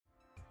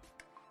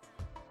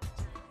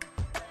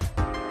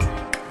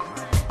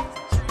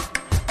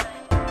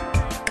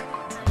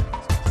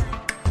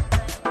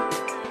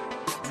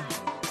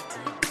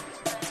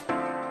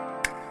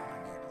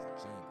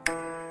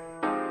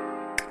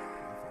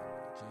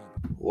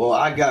Well,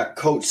 I got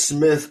Coach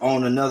Smith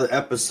on another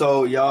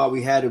episode, y'all.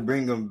 We had to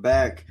bring him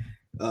back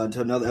to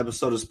another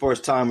episode of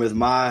Sports Time with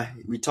My.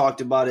 We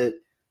talked about it.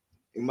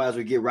 We might as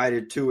well get right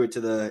into it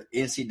to the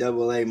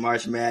NCAA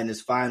March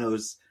Madness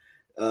Finals.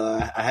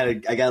 I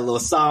got a little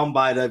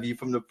soundbite of you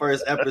from the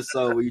first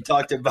episode where you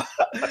talked about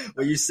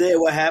when you said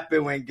what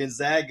happened when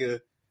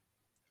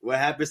what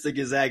happens to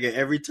Gonzaga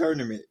every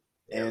tournament,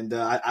 and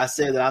I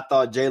said that I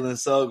thought Jalen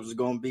Suggs was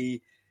going to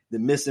be the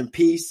missing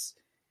piece.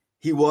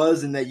 He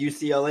was in that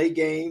UCLA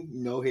game,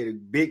 he had a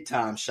big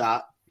time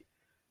shot,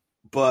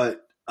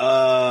 but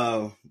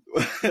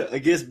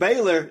against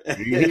Baylor,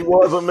 he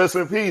was a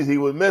missing piece. He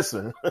was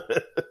missing.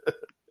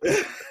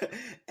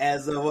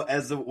 as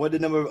what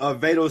did number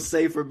of Vados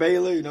say for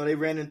Baylor? They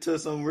ran into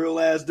some real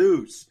ass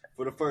dudes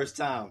for the first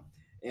time,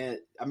 and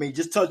I mean,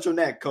 just touch on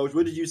that, Coach.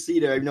 What did you see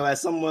there?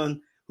 As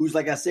someone who's,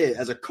 like I said,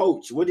 as a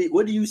coach, what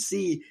do you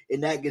see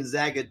in that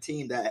Gonzaga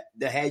team that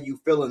had you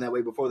feeling that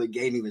way before the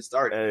game even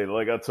started? Hey,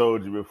 like I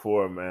told you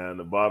before, man,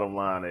 the bottom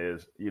line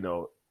is,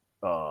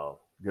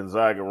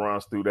 Gonzaga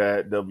runs through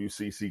that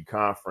WCC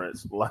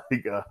conference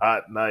like a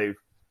hot knife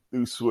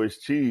through Swiss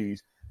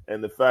cheese.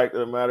 And the fact of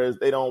the matter is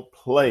they don't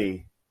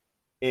play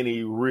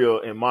any real,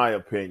 in my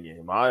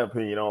opinion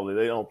only,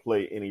 they don't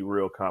play any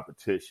real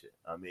competition.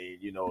 I mean,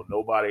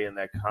 nobody in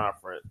that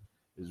conference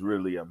is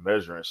really a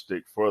measuring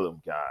stick for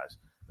them guys.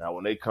 Now,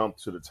 when they come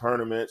to the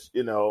tournaments,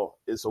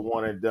 it's a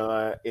one and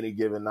done. Any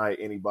given night,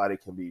 anybody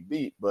can be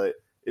beat. But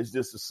it's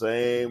just the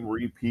same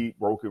repeat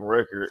broken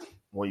record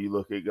when you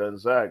look at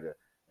Gonzaga.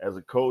 As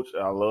a coach,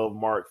 I love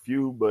Mark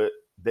Few, but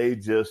they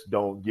just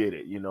don't get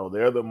it.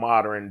 They're the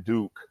modern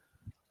Duke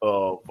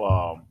of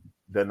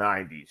the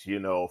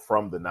 90s,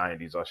 from the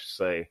 90s, I should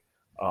say.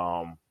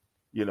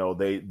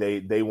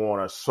 They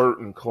want a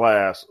certain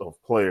class of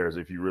players,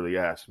 if you really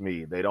ask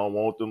me. They don't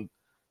want them,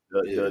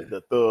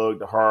 the thug,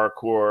 the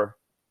hardcore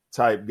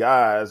type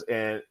guys,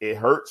 and it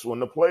hurts when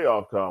the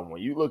playoff come.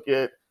 When you look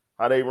at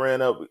how they ran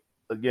up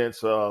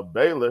against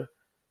Baylor,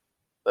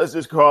 let's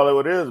just call it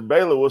what it is.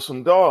 Baylor was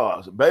some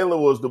dogs. Baylor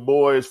was the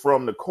boys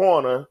from the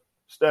corner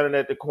standing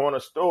at the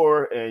corner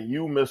store, and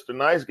you, Mr.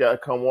 Nice Guy,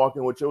 come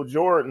walking with your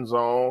Jordans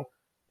on.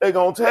 They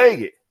gonna take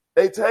it.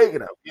 They taking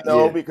them,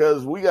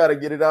 because we got to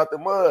get it out the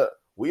mud.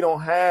 We don't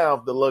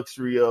have the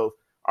luxury of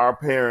our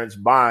parents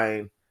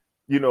buying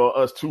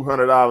us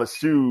 $200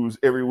 shoes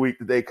every week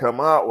that they come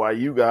out while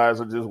you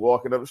guys are just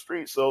walking up the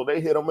street. So they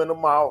hit them in the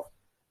mouth,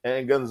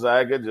 and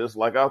Gonzaga, just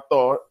like I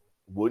thought,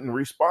 wouldn't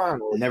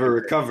respond. Never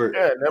recovered.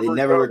 Yeah, they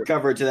never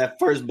recovered to that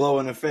first blow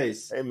in the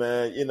face. Hey,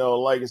 man,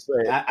 like I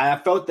said, I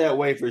felt that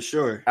way for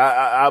sure.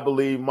 I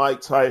believe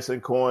Mike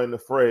Tyson coined the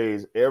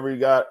phrase,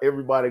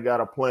 everybody got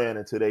a plan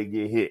until they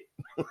get hit.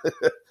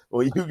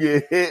 When you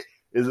get hit,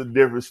 it's a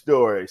different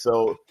story.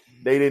 So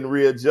they didn't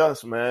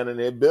readjust, man,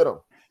 and it bit them.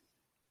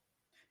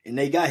 And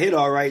they got hit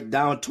all right,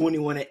 down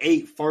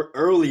 21-8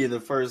 early in the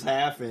first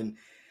half. And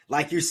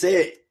like you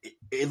said,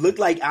 it looked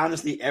like,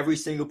 honestly, every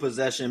single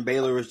possession,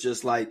 Baylor was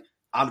just like,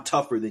 I'm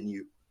tougher than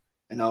you.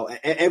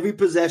 Every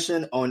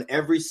possession on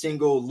every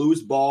single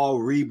loose ball,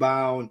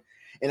 rebound.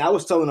 And I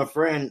was telling a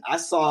friend, I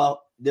saw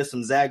this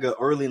from Zaga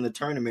early in the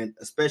tournament,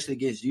 especially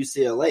against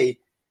UCLA.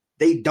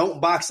 They don't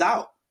box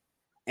out.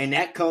 And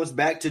that comes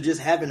back to just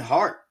having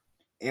heart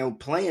and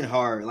playing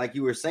hard, like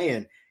you were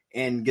saying.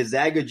 And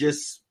Gonzaga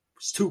just –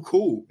 it's too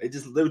cool. They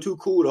were too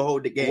cool to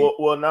hold the game.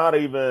 Well, not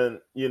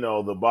even,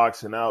 the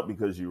boxing out,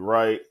 because you're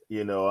right.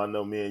 I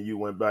know me and you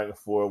went back and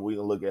forth. We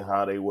can look at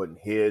how they wasn't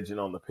hedging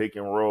on the pick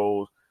and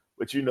rolls.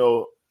 But,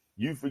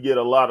 you forget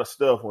a lot of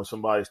stuff when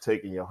somebody's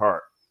taking your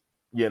heart.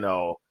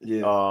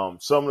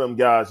 Some of them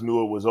guys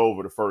knew it was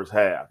over the first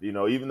half.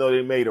 Even though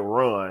they made a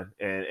run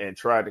and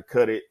tried to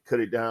cut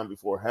it down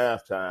before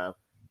halftime,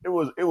 it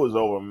was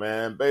over,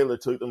 man. Baylor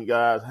took them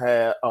guys'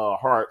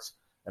 hearts.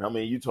 And I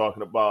mean, you're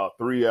talking about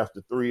three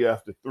after three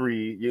after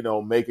three,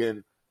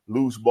 making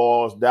loose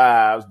balls,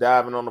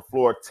 diving on the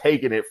floor,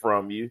 taking it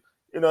from you.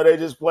 They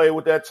just play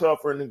with that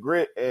tougher and the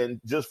grit.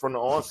 And just from the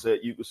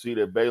onset, you could see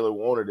that Baylor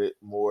wanted it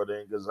more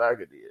than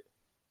Gonzaga did.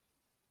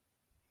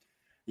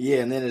 Yeah,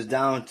 and then it's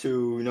down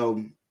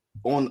to,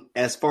 on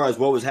as far as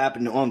what was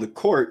happening on the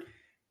court,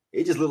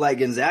 it just looked like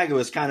Gonzaga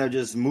was kind of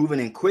just moving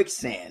in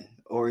quicksand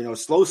or,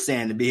 slow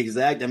sand to be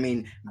exact. I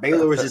mean,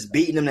 Baylor was just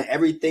beating them to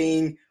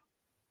everything.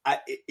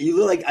 You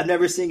look like I've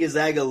never seen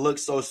Gonzaga look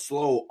so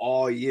slow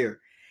all year.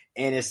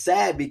 And it's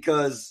sad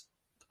because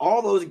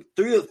all those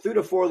three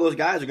to four of those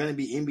guys are going to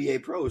be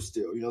NBA pros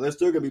still. They're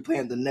still going to be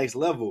playing at the next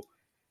level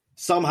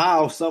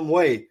somehow, some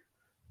way.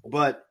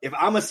 But if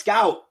I'm a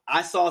scout,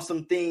 I saw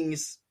some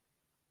things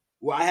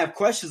where I have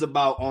questions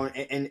about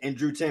and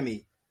Drew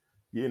Timme.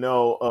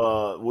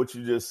 What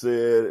you just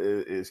said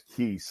is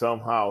key.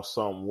 Somehow,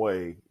 some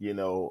way.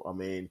 I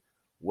mean,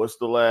 what's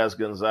the last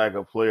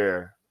Gonzaga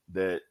player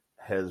that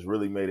has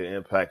really made an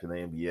impact in the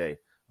NBA?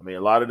 I mean,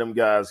 a lot of them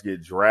guys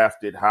get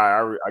drafted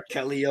high.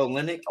 Kelly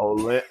Olynyk.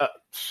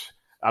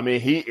 I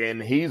mean,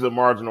 he's a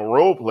marginal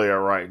role player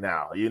right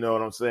now. You know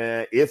what I'm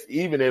saying?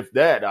 Even if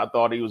that, I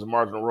thought he was a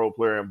marginal role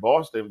player in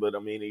Boston, but I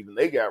mean, even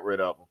they got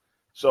rid of him.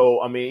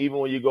 So, I mean, even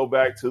when you go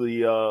back to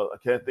the, I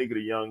can't think of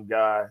the young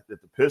guy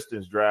that the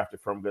Pistons drafted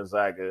from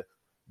Gonzaga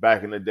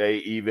back in the day,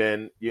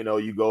 even,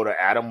 you go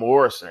to Adam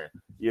Morrison,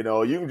 you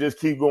can just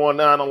keep going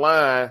down the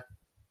line.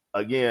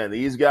 Again,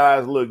 these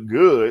guys look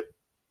good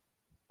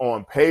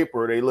on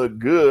paper. They look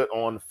good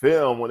on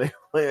film when they're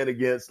playing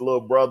against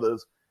little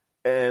brothers.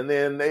 And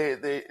then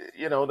they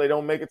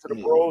don't make it to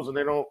the pros and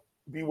they don't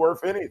be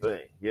worth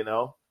anything,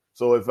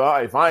 So if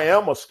I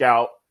am a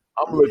scout,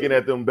 I'm looking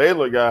at them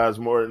Baylor guys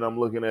more than I'm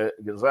looking at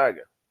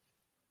Gonzaga.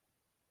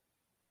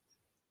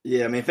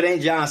 Yeah, I mean, if it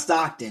ain't John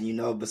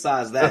Stockton,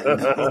 besides that,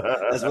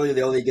 that's really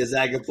the only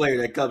Gonzaga player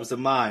that comes to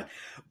mind.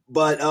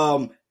 But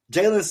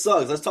Jalen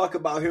Suggs, let's talk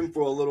about him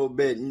for a little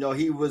bit.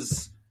 He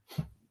was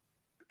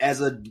as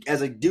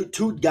a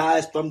two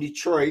guys from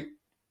Detroit.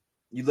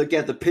 You look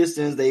at the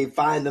Pistons; they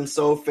find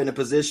themselves in a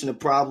position to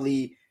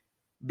probably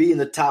be in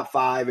the top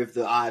 5 if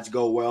the odds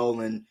go well.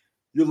 And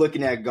you're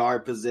looking at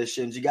guard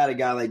positions. You got a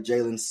guy like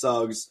Jalen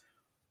Suggs.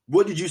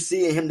 What did you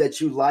see in him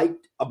that you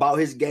liked about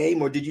his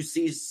game, or did you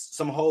see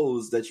some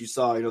holes that you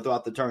saw,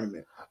 throughout the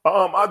tournament?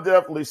 I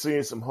definitely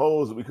seen some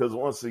holes because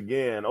once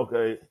again,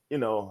 okay,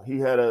 he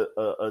had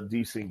a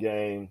decent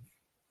game.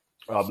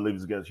 I believe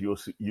it's against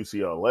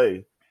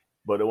UCLA,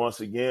 but once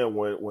again,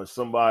 when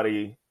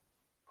somebody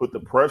put the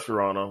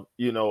pressure on him,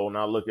 and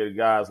I look at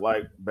guys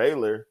like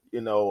Baylor,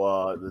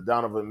 the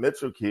Donovan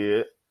Mitchell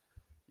kid,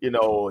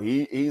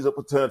 he's a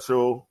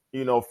potential,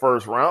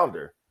 first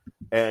rounder.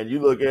 And you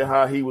look at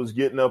how he was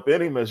getting up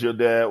in him, as your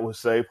dad would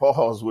say,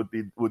 pause with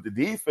the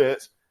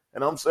defense.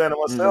 And I'm saying to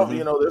myself,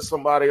 there's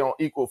somebody on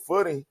equal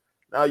footing.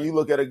 Now you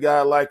look at a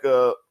guy like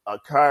a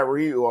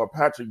Kyrie or a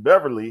Patrick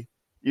Beverly,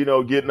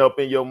 getting up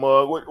in your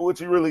mug. What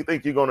you really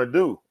think you're going to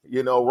do?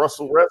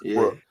 Russell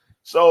Westbrook. Yeah.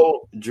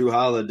 So Drew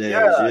Holiday.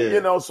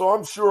 Yeah. So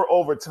I'm sure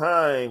over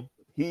time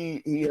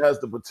he has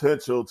the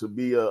potential to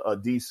be a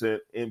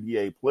decent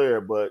NBA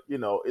player, but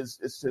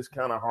it's just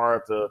kind of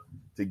hard to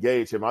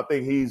gauge him. I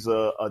think he's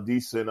a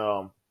decent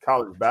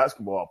college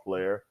basketball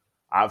player.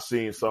 I've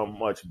seen some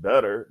much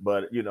better,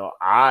 but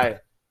I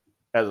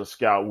as a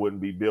scout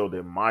wouldn't be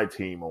building my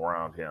team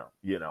around him.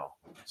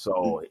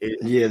 So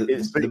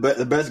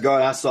the best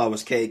guard I saw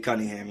was Cade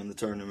Cunningham in the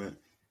tournament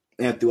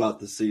and throughout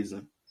the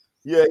season.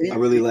 Yeah, I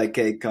really like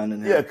Cade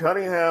Cunningham. Yeah,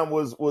 Cunningham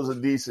was a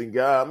decent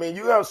guy. I mean,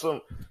 you have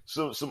some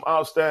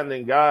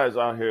outstanding guys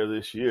out here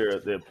this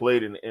year that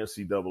played in the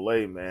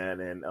NCAA,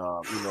 man, and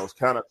it's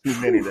kind of too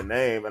many to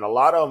name, and a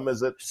lot of them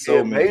is at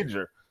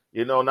major.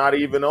 Not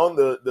even on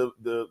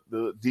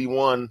the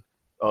D1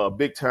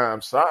 big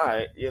time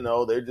side.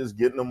 They're just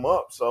getting them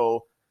up.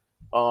 So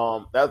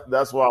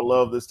that's why I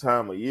love this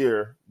time of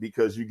year,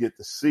 because you get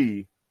to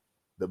see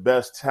the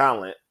best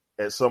talent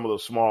at some of the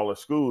smaller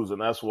schools, and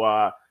that's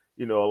why.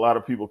 A lot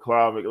of people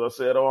cloud me. Let's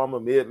say, "Oh, I'm a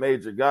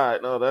mid-major guy."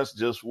 No, that's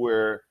just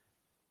where,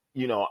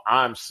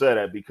 I'm set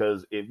at,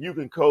 because if you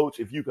can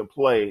coach, if you can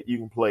play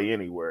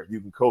anywhere.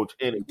 You can coach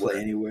anywhere. Play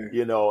anywhere.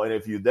 And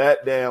if you're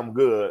that damn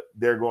good,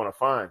 they're going to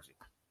find you.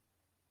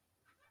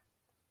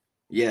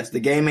 Yes, the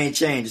game ain't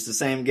changed. It's the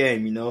same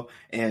game,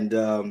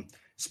 And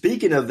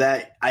speaking of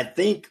that, I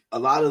think a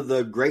lot of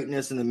the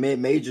greatness in the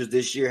mid-majors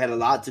this year had a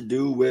lot to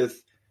do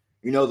with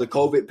the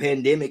COVID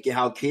pandemic and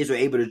how kids were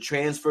able to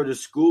transfer to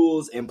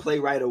schools and play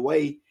right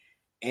away.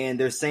 And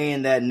they're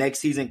saying that next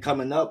season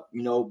coming up,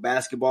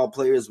 basketball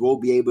players will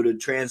be able to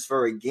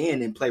transfer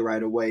again and play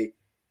right away.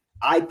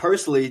 I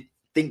personally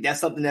think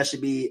that's something that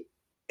should be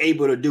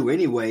able to do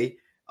anyway.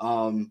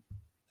 I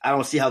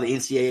don't see how the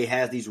NCAA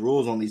has these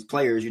rules on these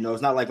players.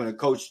 It's not like when a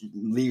coach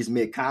leaves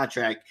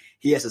mid-contract,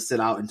 he has to sit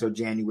out until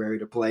January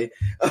to play.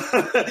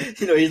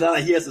 He's not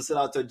like he has to sit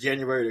out until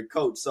January to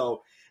coach.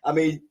 So, I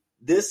mean,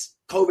 this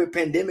COVID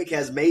pandemic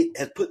has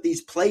put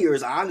these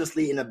players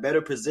honestly in a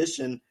better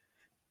position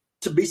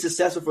to be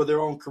successful for their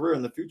own career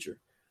in the future.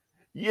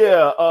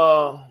 Yeah,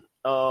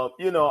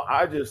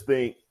 I just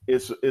think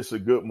it's a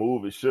good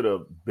move. It should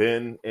have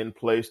been in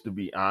place, to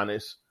be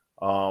honest.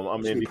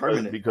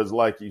 Because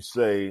like you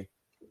say,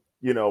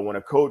 when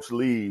a coach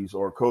leaves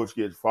or a coach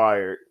gets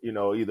fired,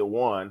 either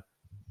one,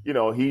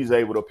 he's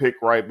able to pick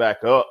right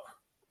back up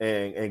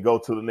and go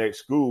to the next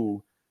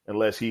school,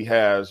 unless he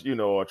has,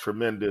 a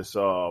tremendous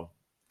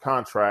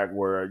contract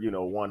where,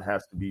 one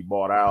has to be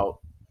bought out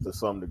to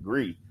some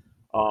degree.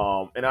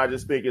 And I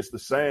just think it's the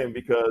same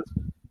because,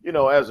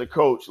 as a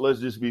coach, let's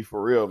just be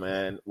for real,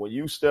 man. When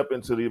you step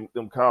into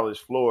them college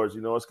floors,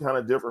 it's kind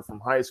of different from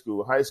high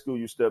school. High school,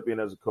 you step in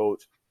as a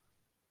coach,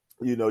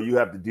 you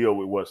have to deal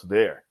with what's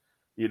there.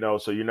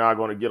 So you're not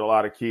going to get a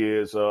lot of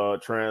kids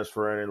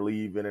transferring and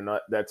leaving and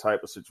that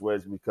type of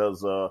situation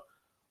because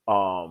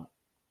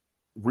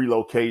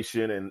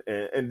relocation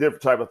and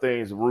different type of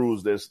things,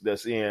 rules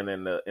that's in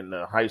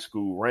the high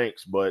school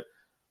ranks. But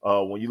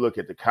when you look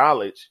at the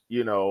college,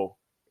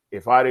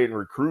 if I didn't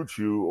recruit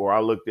you or I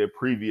looked at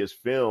previous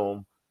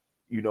film,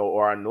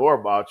 or I know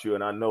about you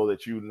and I know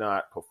that you're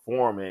not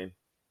performing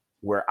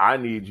where I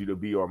need you to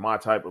be or my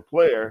type of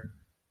player,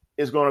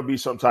 it's going to be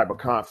some type of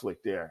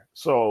conflict there.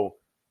 So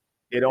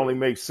it only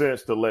makes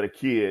sense to let a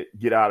kid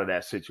get out of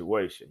that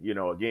situation.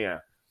 Again,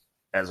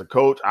 As a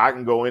coach, I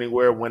can go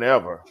anywhere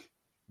whenever,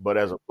 but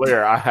as a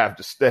player, I have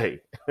to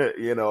stay.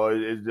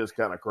 It's just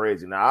kind of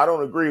crazy. Now, I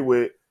don't agree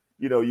with,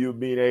 you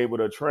being able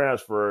to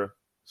transfer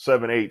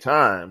 7, 8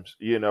 times,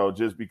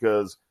 just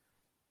because,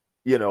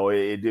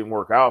 it didn't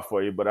work out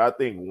for you. But I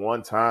think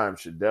one time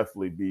should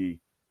definitely be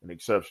an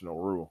exceptional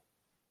rule.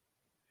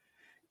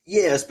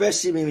 Yeah,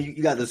 especially when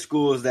you got the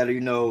schools that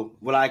are,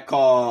 what I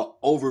call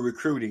over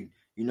recruiting.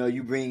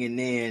 You bringing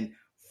in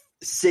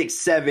 6,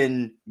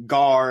 7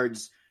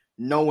 guards,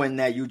 knowing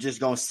that you're just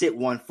going to sit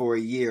one for a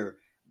year.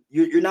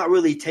 You're not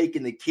really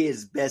taking the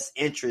kid's best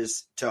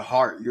interest to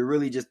heart. You're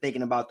really just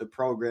thinking about the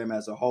program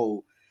as a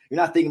whole. You're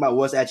not thinking about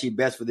what's actually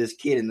best for this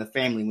kid and the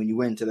family when you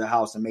went into their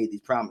house and made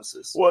these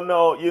promises. Well,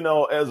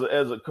 no, as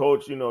a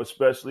coach,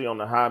 especially on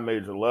the high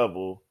major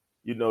level,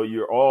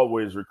 you're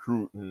always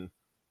recruiting,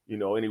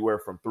 anywhere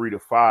from 3 to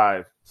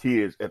 5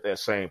 kids at that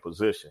same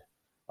position.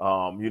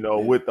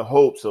 With the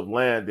hopes of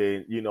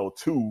landing,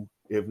 2,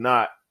 if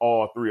not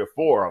all 3 or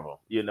 4 of them,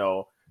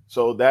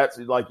 So that's,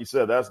 like you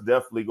said, that's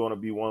definitely going to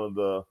be one of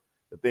the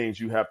things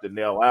you have to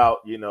nail out.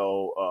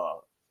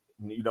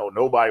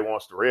 Nobody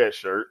wants the red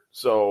shirt.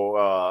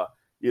 So,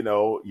 you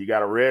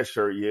got a red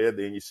shirt,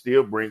 then you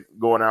still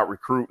going out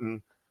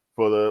recruiting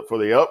for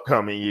the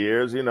upcoming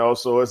years,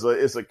 so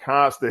it's a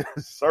constant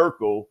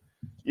circle,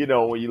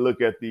 when you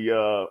look at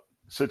the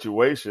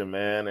situation,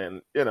 man.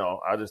 And,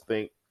 I just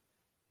think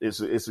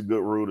it's a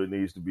good rule that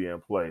needs to be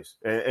in place.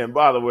 And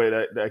by the way,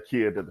 that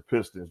kid that the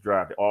Pistons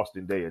drafted,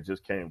 Austin Daye, it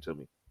just came to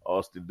me.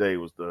 Austin Daye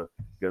was the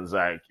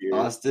Gonzaga kid.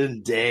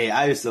 Austin Daye.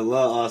 I used to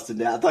love Austin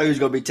Daye. I thought he was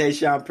going to be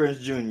Tayshaun Prince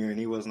Jr., and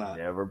he was not.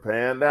 Never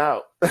panned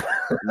out.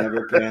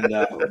 Never panned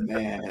out,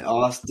 man.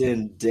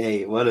 Austin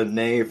Daye. What a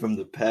name from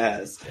the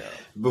past. Yeah.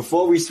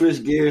 Before we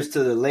switch gears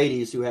to the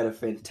ladies who had a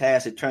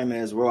fantastic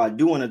tournament as well, I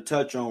do want to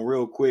touch on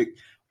real quick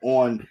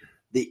on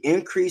the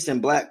increase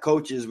in black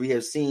coaches we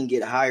have seen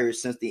get hired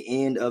since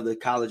the end of the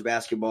college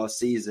basketball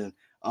season.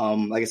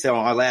 Like I said,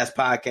 on our last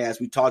podcast,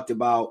 we talked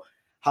about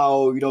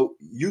how,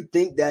 you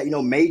think that,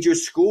 major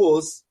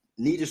schools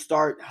need to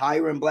start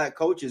hiring black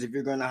coaches if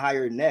you're going to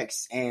hire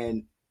next.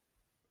 And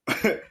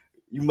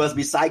you must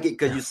be psychic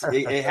because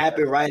it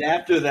happened right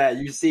after that.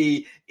 You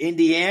see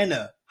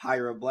Indiana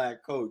hire a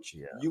black coach.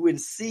 Yeah.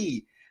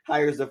 UNC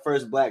hires the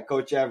first black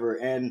coach ever.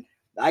 And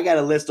I got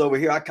a list over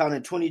here. I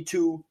counted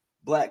 22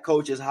 black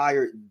coaches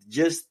hired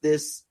just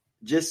since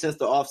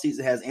the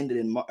offseason has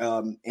ended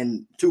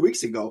in 2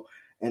 weeks ago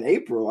in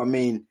April. I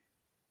mean,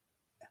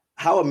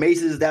 how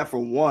amazing is that for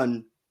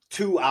one?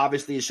 2,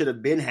 obviously, it should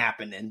have been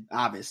happening,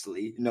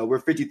 obviously. We're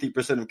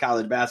 53% of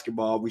college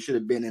basketball. We should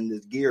have been in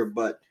this gear.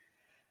 But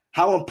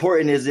how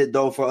important is it,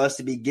 though, for us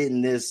to be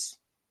getting this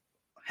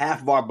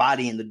half of our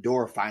body in the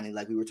door finally,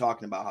 like we were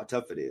talking about, how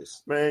tough it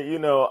is?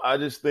 Man, I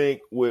just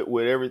think with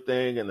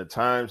everything and the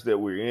times that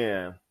we're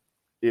in,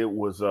 it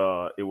was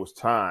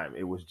time.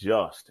 It was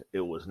just.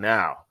 It was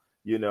now.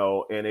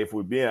 And if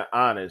we're being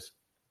honest,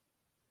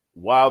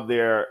 while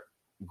they're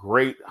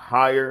great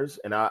hires,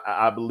 and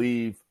I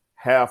believe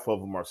half of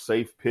them are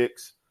safe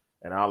picks,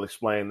 and I'll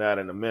explain that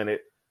in a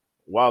minute.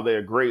 While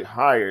they're great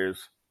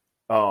hires,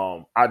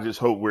 I just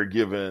hope we're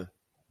given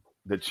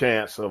the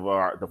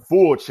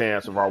full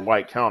chance of our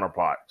white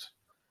counterparts.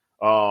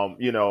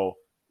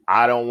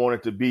 I don't want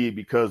it to be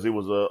because it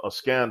was a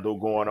scandal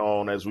going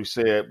on, as we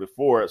said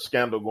before, a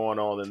scandal going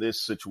on in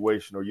this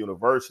situation or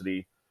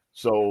university.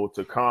 So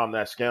to calm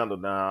that scandal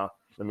down,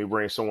 let me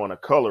bring someone of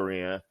color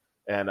in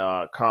and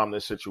calm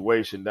this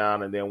situation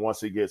down. And then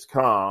once it gets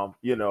calm,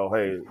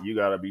 hey, you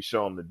got to be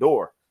shown the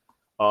door.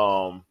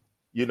 Going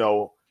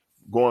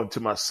to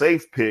my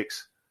safe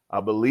picks,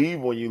 I believe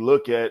when you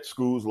look at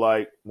schools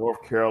like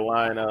North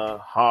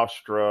Carolina,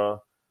 Hofstra,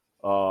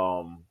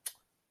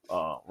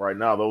 right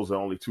now, those are the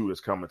only 2 that's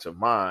coming to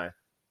mind.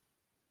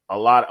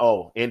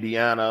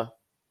 Indiana.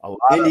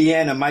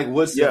 Indiana, Mike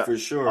Woodson for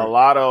sure. A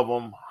lot of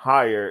them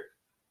hired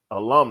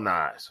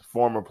alumni,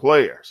 former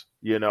players,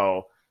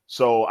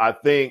 So I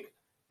think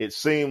it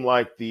seemed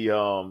like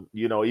the,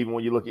 even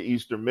when you look at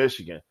Eastern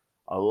Michigan,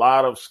 a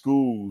lot of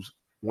schools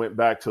went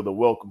back to the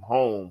welcome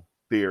home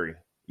theory,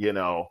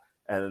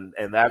 and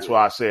that's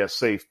why I say a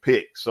safe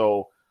pick.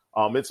 So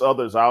it's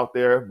others out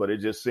there, but it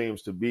just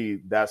seems to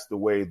be that's the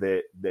way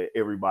that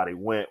everybody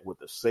went with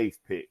the safe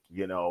pick,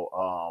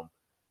 the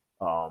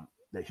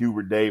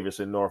Hubert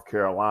Davis in North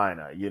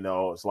Carolina.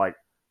 It's like,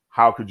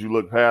 how could you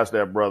look past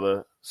that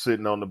brother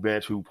sitting on the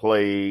bench who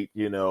played,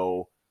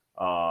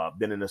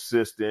 been an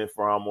assistant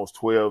for almost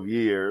 12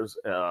 years,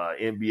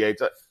 NBA.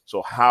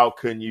 So how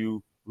can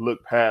you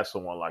look past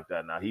someone like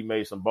that? Now, he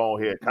made some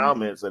bonehead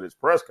comments at his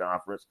press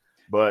conference,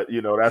 but,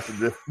 that's a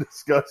different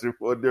discussion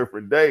for a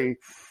different day.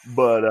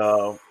 But,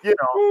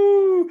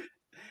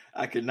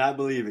 I could not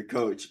believe it,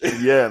 Coach.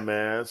 Yeah,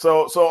 man.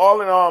 So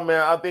all in all,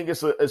 man, I think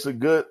it's a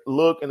good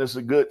look and it's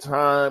a good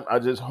time. I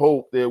just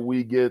hope that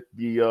we get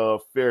the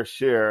fair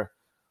share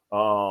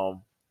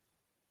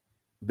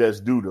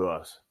that's due to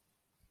us.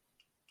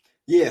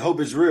 Yeah, hope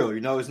is real.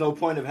 It's no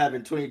point of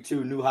having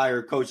 22 new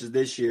hire coaches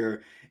this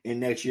year and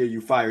next year you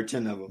fire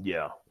 10 of them.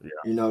 Yeah.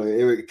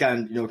 It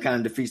kind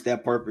of defeats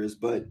that purpose.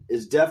 But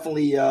it's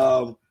definitely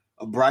a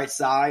bright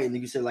side. And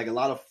like you said, like a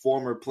lot of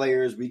former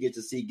players we get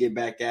to see get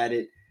back at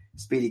it.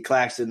 Speedy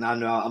Claxton, I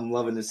know I'm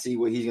loving to see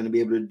what he's going to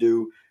be able to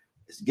do.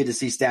 It's good to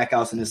see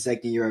Stackhouse in the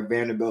second year at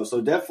Vanderbilt.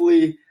 So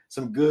definitely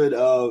some good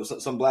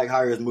some black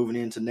hires moving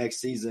into next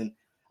season.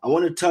 I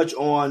want to touch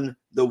on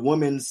the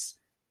women's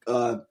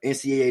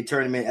NCAA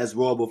tournament as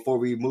well before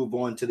we move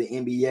on to the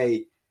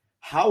NBA.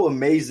 How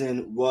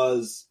amazing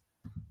was,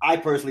 I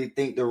personally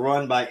think, the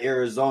run by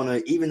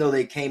Arizona, even though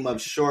they came up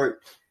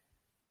short.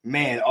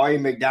 Man, Ari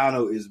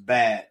McDonald is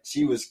bad.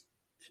 She was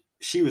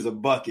a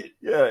bucket.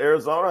 Yeah,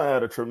 Arizona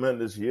had a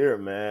tremendous year,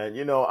 man.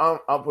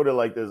 I'll put it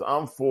like this.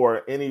 I'm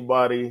for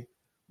anybody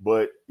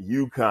but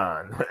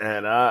UConn.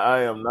 And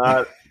I am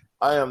not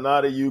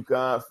a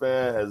UConn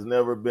fan, has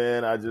never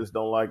been. I just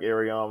don't like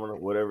Ariana,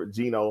 whatever,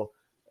 Gino.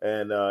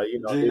 And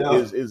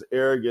his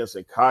arrogance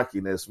and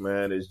cockiness,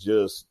 man, is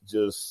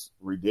just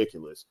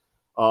ridiculous.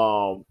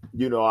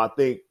 I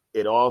think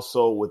it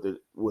also with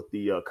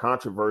the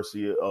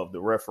controversy of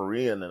the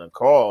refereeing and the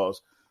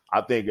calls,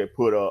 I think it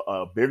put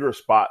a bigger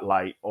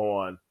spotlight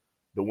on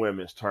the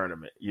women's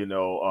tournament.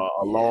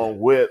 Along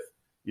with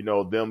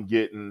them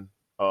getting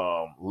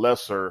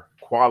lesser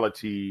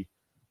quality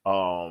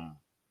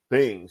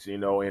things.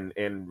 In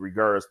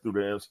regards of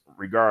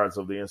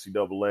the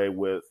NCAA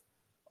with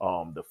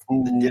the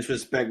food, the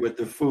disrespect with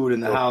the food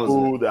and the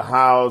housing,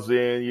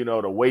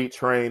 the weight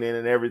training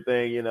and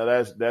everything.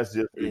 That's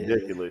just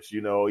ridiculous.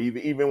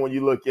 Even when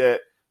you look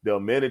at the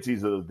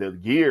amenities of the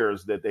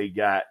gears that they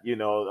got,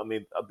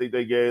 I think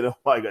they gave them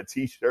like a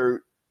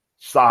t-shirt,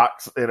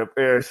 socks, and a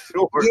pair of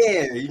shorts.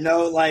 Yeah,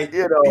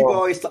 people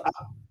always.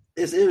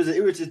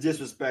 It was just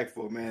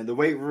disrespectful, man. The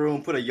weight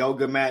room put a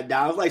yoga mat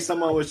down. It was like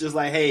someone was just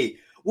like, "Hey,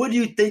 what do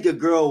you think a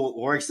girl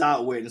works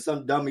out with?" And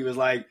some dummy was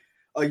like,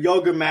 a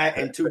yoga mat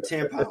and 2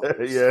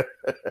 10-pounders. Yeah.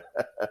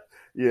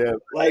 Yeah.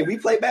 Like, we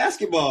play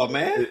basketball,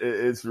 man.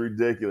 It's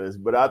ridiculous.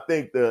 But I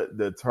think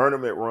the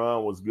tournament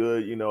run was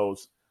good.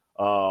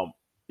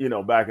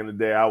 Back in the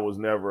day, I was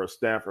never a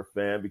Stanford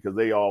fan because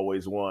they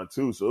always won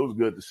too. So it was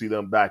good to see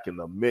them back in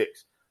the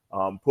mix.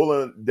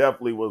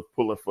 Definitely was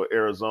pulling for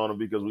Arizona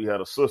because we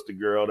had a sister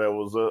girl that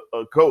was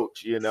a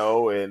coach,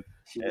 and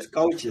she was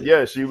coaching.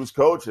 Yeah, she was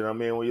coaching. I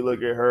mean, when you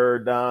look at her,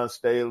 Dawn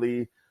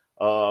Staley,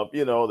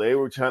 they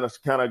were trying to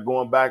kind of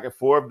going back and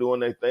forth doing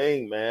their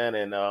thing, man.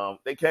 And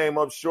they came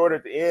up short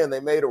at the end. They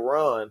made a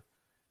run.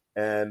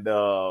 And,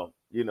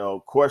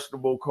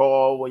 questionable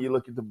call when you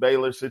look at the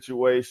Baylor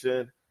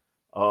situation.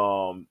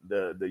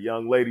 The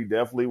young lady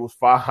definitely was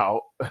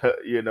fouled.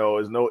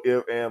 There's no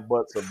ifs and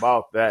buts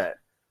about that.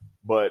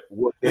 But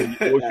what can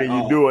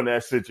you do in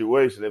that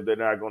situation if they're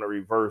not going to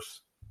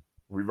reverse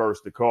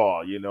the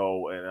call,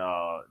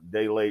 and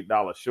day late,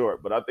 dollar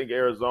short. But I think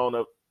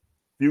Arizona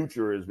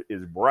future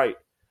is bright.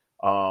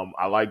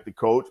 I like the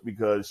coach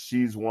because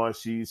she's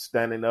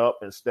standing up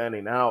and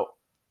standing out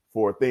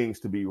for things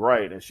to be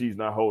right, and she's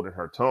not holding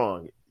her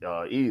tongue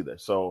either.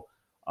 So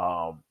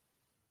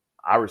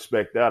I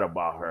respect that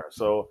about her.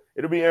 So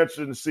it'll be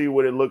interesting to see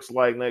what it looks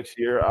like next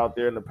year out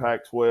there in the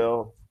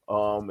Pac-12,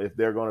 if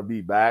they're going to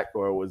be back,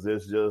 or was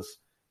this just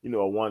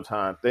a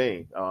one-time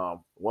thing.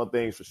 One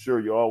thing's for sure,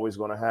 you're always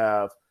going to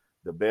have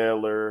the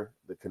Baylor,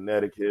 the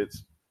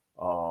Connecticut's,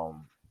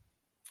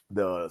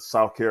 the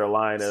South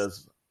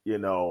Carolinas,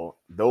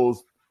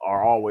 those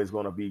are always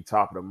going to be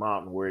top of the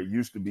mountain, where it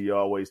used to be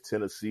always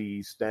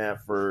Tennessee,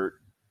 Stanford,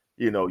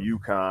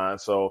 UConn.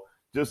 So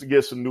just to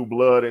get some new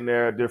blood in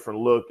there, a different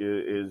look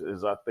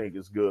is I think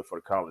is good for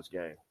the college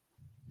game.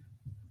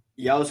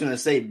 Yeah, I was going to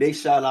say big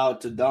shout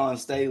out to Dawn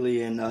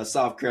Staley in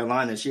South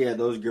Carolina. She had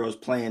those girls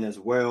playing as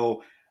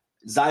well.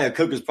 Zia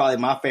Cook is probably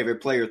my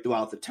favorite player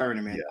throughout the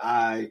tournament.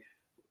 Yeah.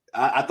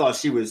 I thought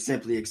she was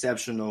simply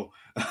exceptional.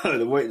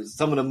 The way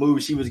some of the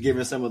moves she was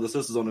giving some of the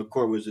sisters on the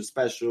court was just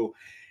special.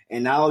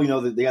 And now,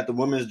 they got the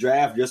women's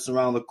draft just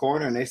around the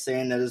corner, and they're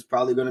saying that it's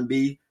probably going to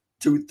be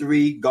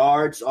 2-3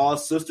 guards, all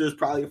sisters,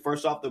 probably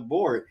first off the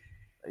board.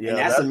 Yeah, and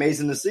that's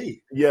amazing to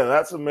see. Yeah,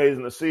 that's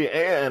amazing to see.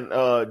 And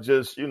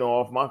just,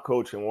 off my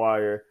coaching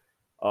wire,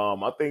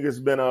 I think it's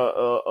been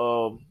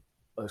a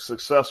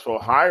successful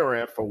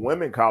hiring for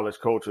women college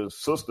coaches,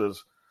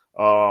 sisters,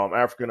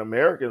 African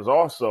Americans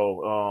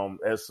also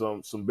at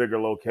some bigger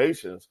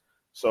locations.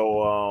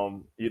 So,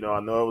 I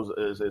know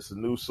it's a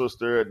new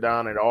sister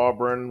down at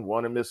Auburn,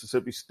 one in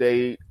Mississippi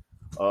State.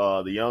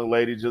 The young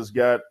lady just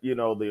got,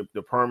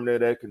 the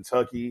permanent at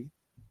Kentucky.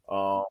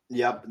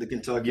 Yep, the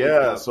Kentucky.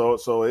 Yeah,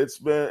 so it's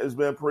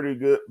been pretty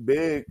good,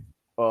 big.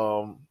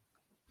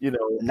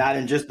 Not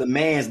in just the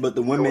men's, but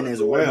the women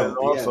as well.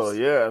 Also, yes.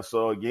 Yeah.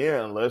 So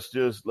again, let's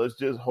just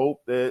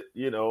hope that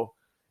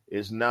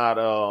it's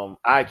not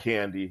eye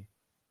candy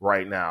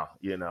right now.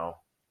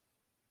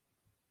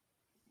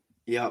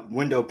 Yeah,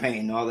 window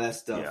pane, all that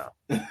stuff.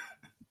 Yeah.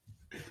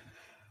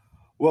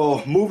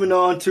 Well, moving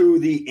on to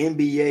the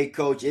NBA,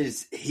 Coach, it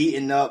is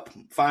heating up.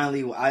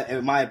 Finally,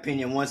 in my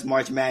opinion, once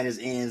March Madness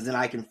ends, then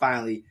I can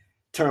finally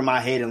turn my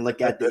head and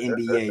look at the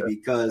NBA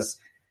because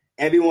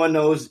everyone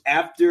knows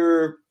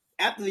after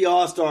the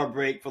All-Star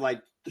break for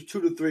like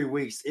 2 to 3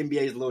 weeks,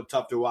 NBA is a little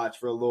tough to watch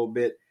for a little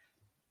bit.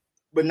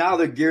 But now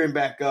they're gearing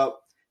back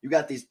up. You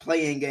got these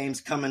play-in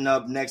games coming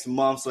up next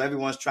month, so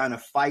everyone's trying to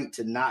fight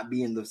to not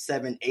be in the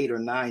 7, 8, or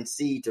 9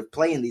 seed to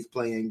play in these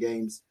play-in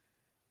games.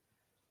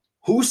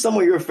 Who's some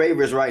of your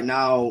favorites right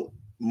now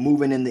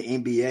moving in the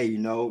NBA? You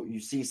know, you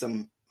see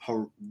some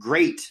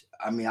great,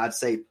 I'd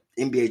say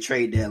NBA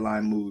trade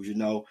deadline moves, you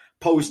know,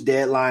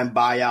 post-deadline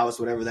buyouts,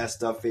 whatever that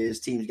stuff is.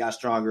 Teams got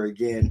stronger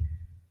again.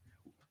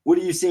 What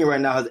are you seeing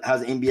right now?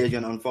 How's the NBA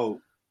going to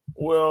unfold?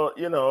 Well,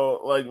 you know,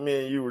 like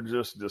me and you were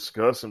just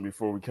discussing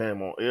before we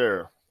came on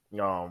air, you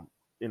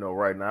know,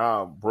 right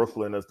now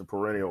Brooklyn is the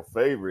perennial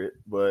favorite,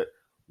 but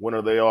when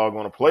are they all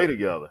going to play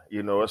together?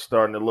 You know, it's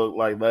starting to look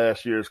like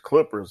last year's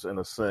Clippers in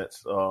a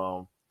sense.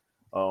 You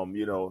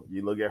know,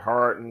 you look at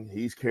Harden,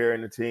 he's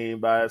carrying the team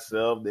by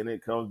himself. Then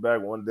it comes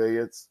back one day,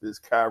 it's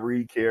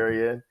Kyrie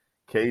carrying.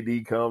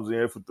 KD comes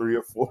in for 3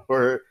 or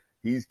 4.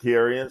 He's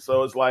carrying.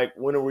 So it's like,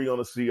 when are we going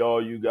to see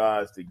all you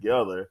guys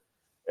together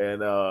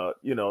and,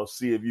 you know,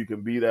 see if you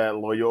can be that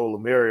Loyola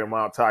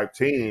Marymount type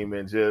team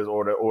and just,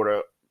 or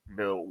the you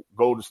know,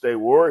 Golden State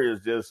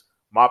Warriors just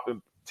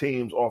mopping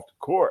teams off the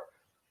court.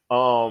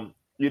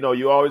 You know,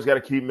 you always got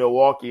to keep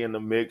Milwaukee in the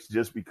mix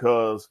just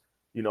because,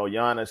 you know,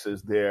 Giannis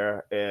is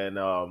there, and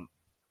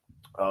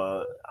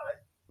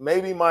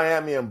maybe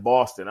Miami and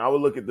Boston. I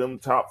would look at them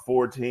top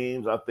 4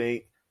 teams. I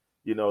think,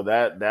 you know,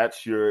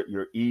 that's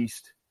your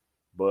East,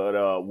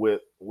 but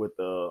with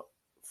the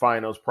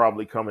finals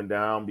probably coming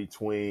down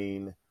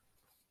between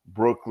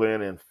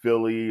Brooklyn and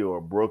Philly or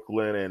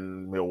Brooklyn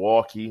and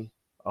Milwaukee.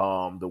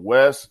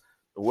 The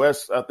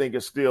West, I think,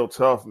 is still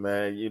tough,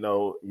 man. You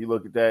know, you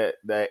look at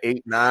that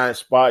 8-9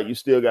 spot, you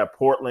still got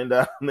Portland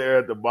down there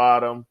at the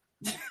bottom.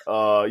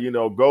 You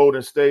know,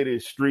 Golden State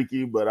is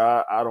streaky, but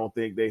I don't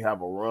think they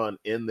have a run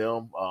in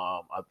them.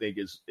 I think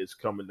it's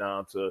coming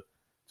down to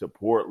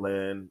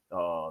Portland,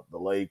 the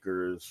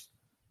Lakers.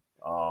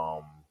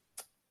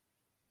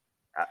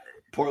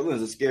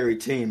 Portland's a scary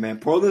team, man.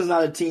 Portland's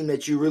not a team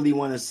that you really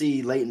want to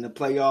see late in the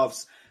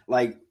playoffs.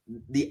 Like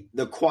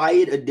the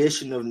quiet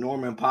addition of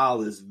Norman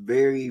Powell is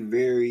very,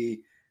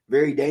 very,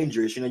 very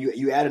dangerous. You know,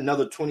 you add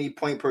another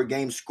 20-point per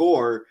game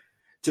score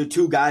to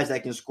 2 guys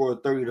that can score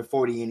 30 to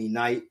 40 any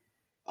night.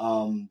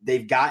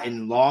 They've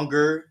gotten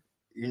longer,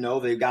 you know,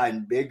 they've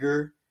gotten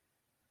bigger.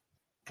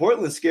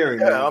 Portland's scary,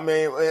 man. I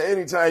mean,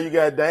 anytime you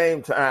got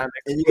Dame time,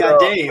 and you got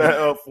Dame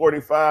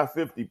 45,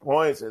 50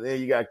 points, and then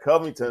you got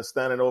Covington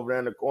standing over there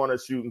in the corner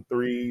shooting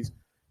threes.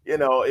 You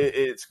know,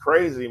 it's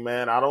crazy,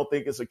 man. I don't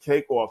think it's a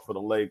cakewalk for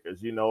the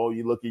Lakers. You know,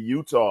 you look at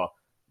Utah,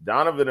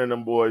 Donovan and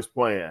them boys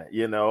playing,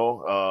 you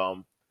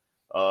know.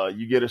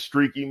 You get a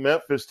streaky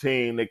Memphis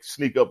team that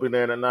sneak up in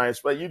there in the ninth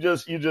spot. You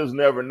just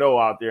never know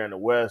out there in the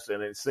West,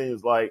 and it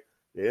seems like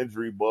the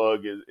injury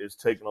bug is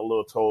taking a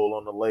little toll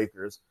on the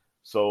Lakers.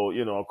 So,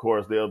 you know, of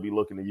course, they'll be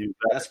looking to use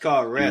that. That's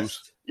called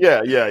rest.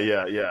 Yeah. But,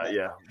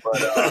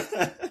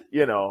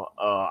 you know,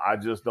 I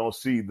just don't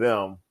see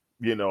them,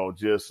 you know,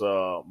 just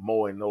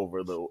mowing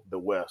over the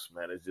West,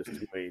 man. It's just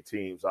too many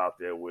teams out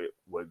there with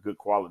good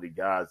quality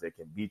guys that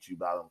can beat you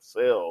by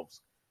themselves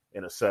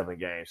in a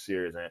 7-game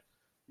series. And,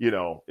 you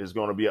know, it's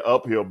going to be an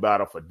uphill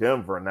battle for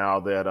Denver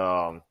now that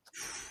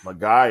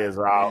Magai is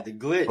out. The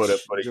glitch, for the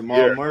Jamal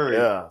year. Murray.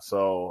 Yeah,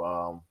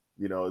 so,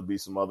 you know, it'd be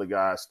some other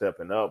guys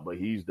stepping up, but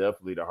he's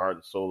definitely the heart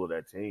and soul of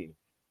that team.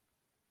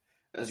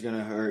 That's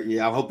gonna hurt.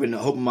 Yeah, I'm hoping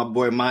my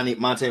boy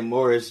Monte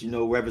Morris, you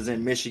know,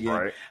 represent Michigan.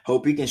 Right.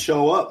 Hope he can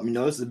show up. You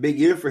know, it's a big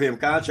year for him,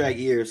 contract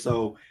year.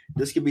 So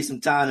this could be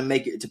some time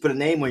to put a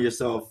name on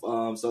yourself.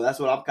 So that's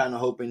what I'm kind of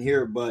hoping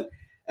here. But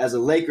as a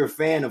Laker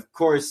fan, of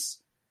course,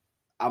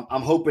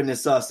 I'm hoping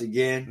it's us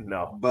again.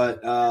 No,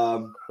 but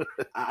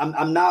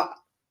I'm not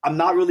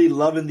really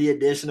loving the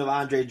addition of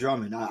Andre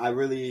Drummond.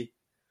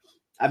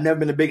 I've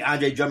never been a big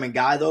Andre Drummond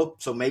guy, though,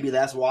 so maybe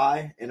that's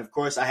why. And, of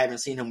course, I haven't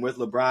seen him with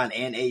LeBron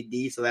and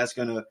AD, so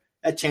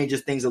that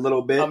changes things a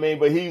little bit. I mean,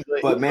 but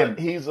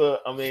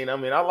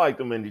I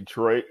liked him in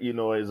Detroit, you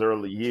know, his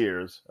early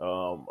years.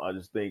 I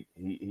just think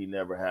he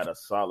never had a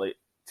solid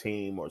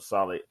team or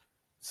solid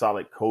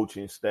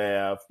coaching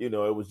staff. You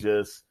know, it was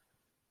just,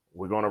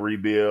 we're going to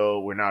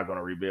rebuild. We're not going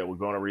to rebuild. We're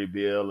going to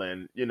rebuild.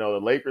 And, you know,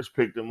 the Lakers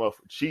picked him up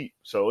for cheap.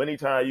 So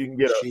anytime you can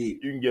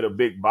get a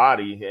big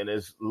body and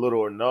it's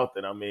little or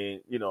nothing, I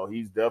mean, you know,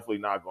 he's definitely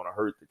not going to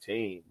hurt the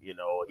team. You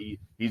know,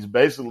 he's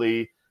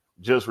basically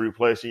just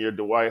replacing your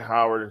Dwight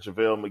Howard and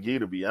JaVale McGee,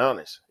 to be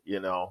honest, you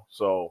know.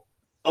 So.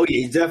 Oh, yeah,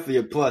 he's definitely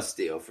a plus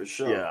still, for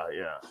sure.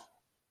 Yeah.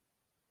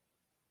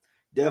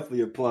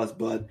 Definitely a plus,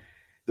 but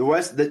the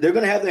West, they're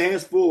going to have their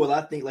hands full with,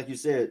 I think, like you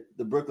said,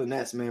 the Brooklyn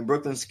Nets, man.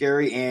 Brooklyn's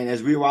scary, and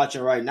as we're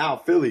watching right now,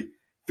 Philly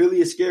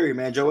is scary,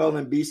 man. Joel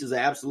Embiid is an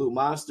absolute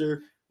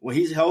monster. When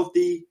he's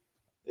healthy,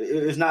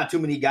 there's not too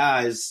many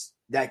guys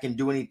that can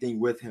do anything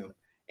with him.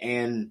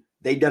 And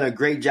they've done a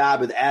great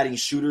job with adding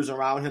shooters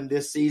around him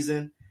this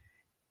season.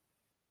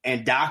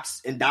 And Doc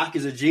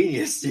is a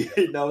genius,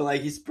 you know,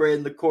 like he's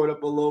spreading the court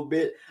up a little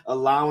bit,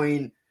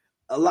 allowing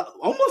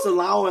almost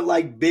allowing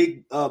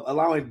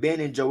allowing Ben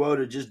and Joel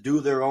to just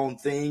do their own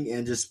thing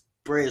and just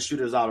spread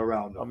shooters out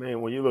around them. I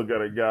mean, when you look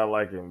at a guy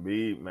like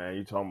Embiid, man,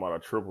 you're talking about a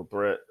triple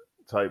threat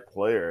type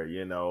player,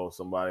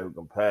 somebody who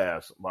can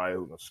pass, somebody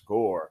who can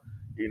score,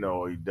 he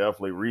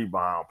definitely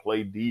rebound,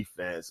 play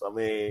defense. I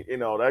mean,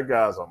 that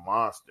guy's a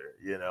monster,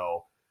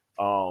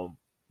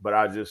 but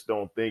I just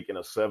don't think in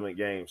a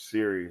 7-game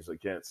series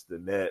against the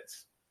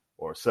Nets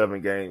or a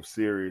 7-game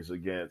series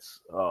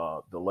against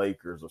the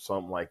Lakers or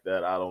something like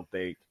that, I don't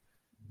think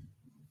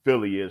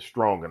Philly is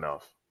strong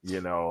enough.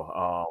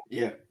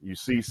 You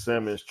see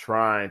Simmons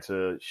trying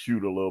to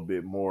shoot a little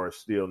bit more,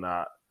 still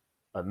not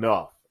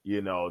enough.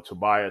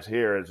 Tobias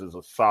Harris is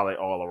a solid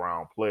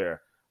all-around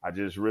player. I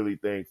just really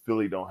think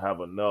Philly don't have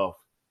enough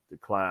to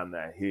climb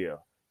that hill.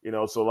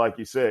 So like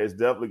you said, it's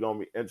definitely going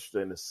to be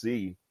interesting to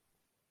see,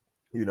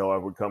 if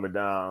we're coming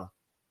down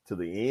to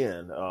the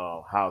end,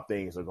 how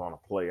things are going to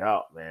play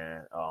out,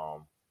 man.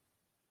 I'm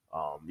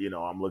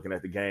looking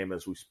at the game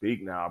as we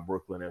speak now,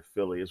 Brooklyn and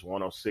Philly. It's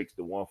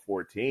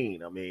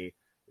 106-114. I mean,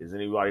 is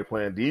anybody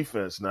playing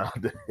defense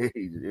nowadays?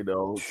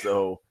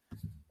 So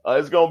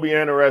it's going to be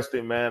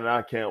interesting, man, and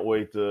I can't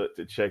wait to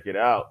check it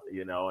out,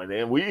 And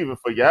then we even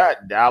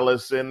forgot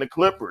Dallas and the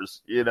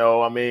Clippers,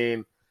 I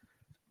mean,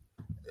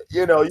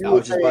 you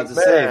would think,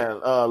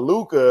 man,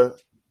 Luka,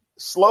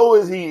 slow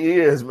as he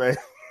is, man,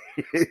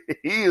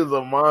 he is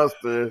a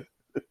monster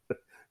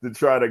to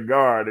try to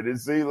guard, and it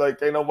seems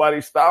like ain't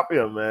nobody stop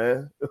him,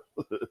 man.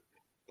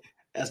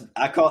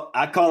 I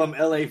call him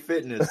LA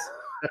Fitness.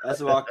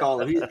 That's what I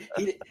call him.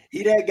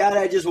 He that guy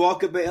that just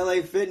walk up at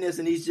LA Fitness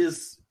and he's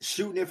just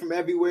shooting it from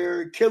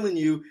everywhere, killing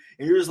you,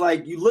 and you're just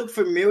like, you look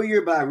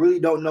familiar, but I really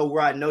don't know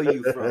where I know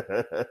you from.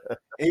 And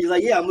he's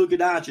like, yeah, I'm Luka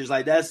Doncic.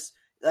 Like that's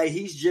like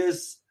he's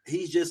just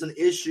an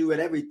issue at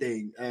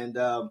everything. And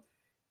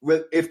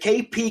if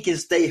KP can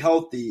stay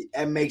healthy,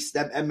 that makes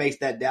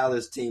that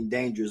Dallas team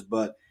dangerous.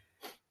 But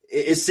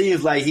it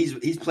seems like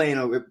he's play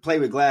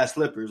with glass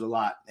slippers a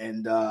lot,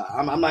 and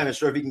I'm not even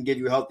sure if he can give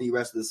you a healthy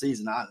rest of the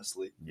season.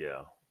 Honestly,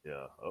 yeah.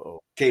 Uh-oh.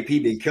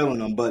 KP been killing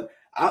them, but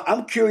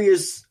I'm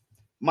curious.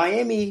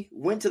 Miami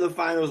went to the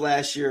finals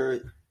last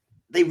year.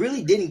 They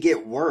really didn't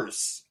get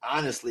worse,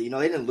 honestly.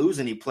 They didn't lose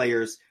any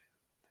players,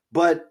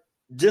 but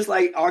just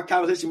like our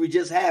conversation we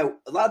just had,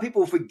 a lot of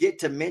people forget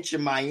to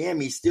mention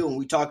Miami still when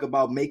we talk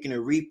about making a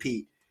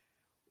repeat.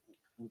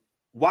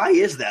 Why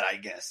is that, I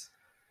guess?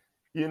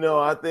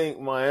 I think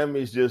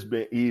Miami's just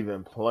been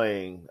even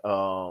playing.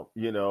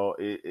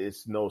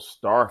 It's no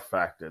star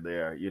factor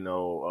there.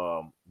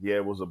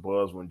 It was a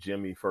buzz when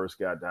Jimmy first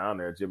got down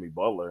there, Jimmy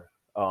Butler.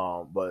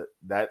 But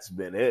that's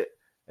been it.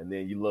 And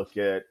then you look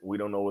at, we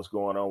don't know what's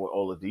going on with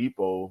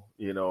Oladipo,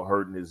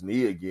 hurting his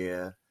knee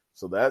again.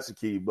 So that's the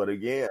key. But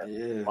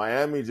again,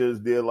 Miami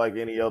just did like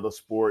any other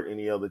sport,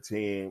 any other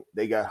team.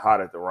 They got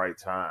hot at the right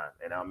time.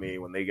 And I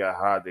mean, when they got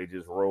hot, they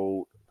just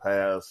rolled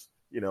past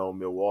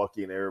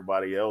Milwaukee and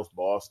everybody else,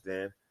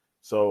 Boston.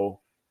 So,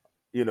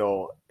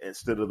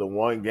 instead of the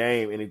one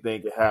game,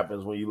 anything that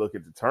happens when you look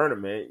at the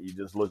tournament, you're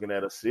just looking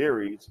at a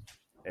series,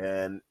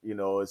 and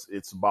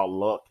it's about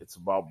luck, it's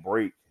about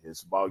break,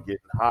 it's about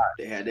getting hot.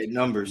 They had their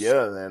numbers,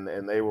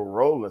 and they were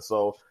rolling.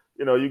 So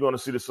you're going to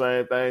see the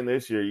same thing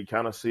this year. You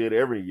kind of see it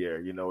every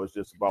year. It's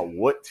just about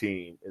what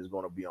team is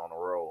going to be on the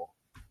roll.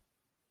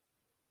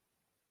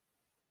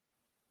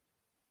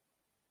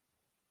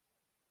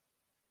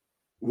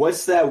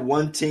 What's that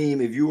one team,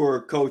 if you were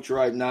a coach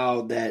right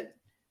now, that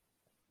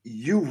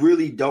you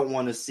really don't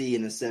want to see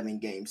in a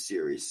 7-game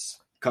series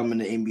coming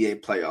to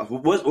NBA playoffs?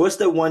 What's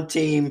the one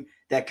team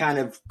that kind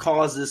of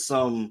causes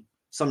some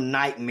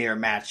nightmare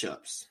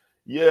matchups?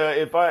 Yeah,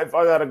 if I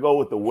got to go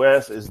with the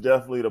West, it's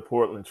definitely the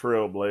Portland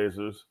Trail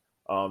Blazers,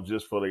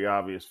 just for the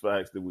obvious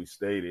facts that we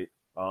stated.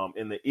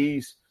 In the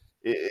East,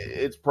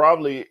 it's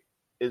probably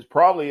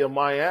a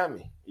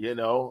Miami.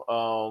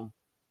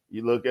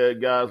 You look at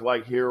guys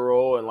like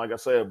Hero and, like I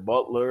said,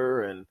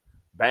 Butler and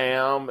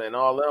Bam and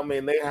all that. I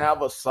mean, they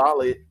have a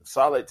solid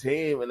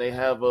team, and they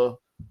have a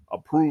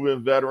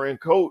proven veteran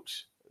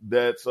coach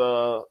that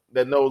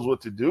knows what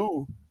to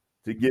do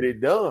to get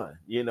it done.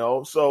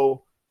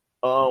 So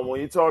when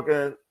you're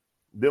talking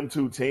them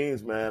two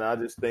teams, man, I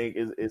just think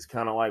it's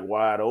kind of like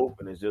wide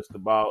open. It's just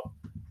about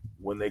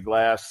when the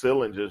glass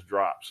ceiling just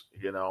drops.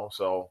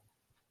 So.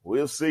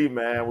 We'll see,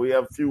 man. We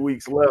have a few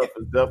weeks left.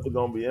 It's definitely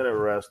going to be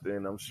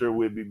interesting. I'm sure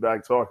we'll be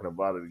back talking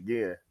about it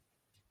again.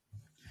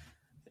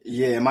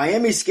 Yeah,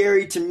 Miami's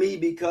scary to me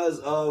because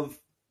of,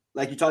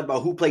 like you talked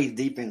about, who plays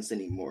defense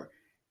anymore.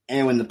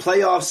 And when the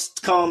playoffs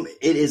come,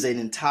 it is an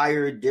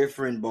entire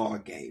different ball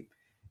game.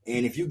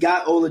 And if you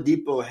got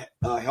Oladipo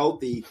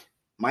healthy,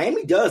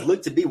 Miami does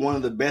look to be one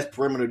of the best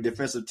perimeter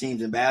defensive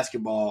teams in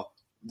basketball.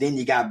 Then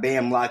you got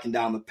Bam locking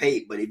down the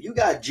paint. But if you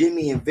got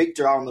Jimmy and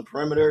Victor out on the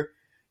perimeter,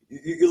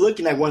 you're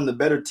looking at one of the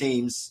better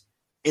teams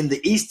in the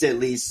East, at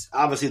least.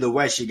 Obviously, the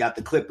West, you got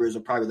the Clippers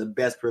are probably the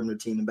best perimeter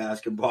team in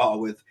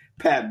basketball with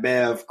Pat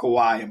Bev,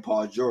 Kawhi, and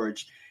Paul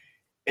George.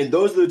 And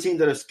those are the teams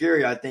that are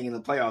scary, I think, in the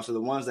playoffs, are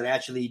the ones that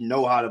actually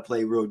know how to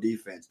play real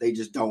defense. They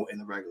just don't in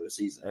the regular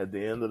season. At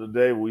the end of the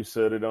day, we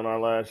said it on our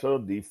last show,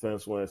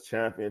 defense wins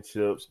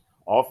championships.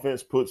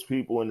 Offense puts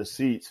people in the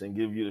seats and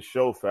give you the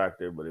show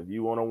factor. But if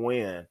you want to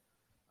win,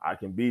 I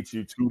can beat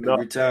you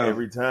 2-0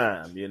 every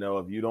time. You know,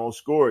 if you don't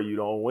score, you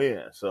don't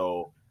win.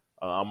 So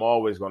I'm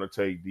always going to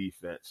take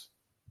defense.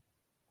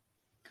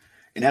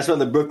 And that's why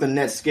the Brooklyn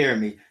Nets scare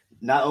me.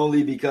 Not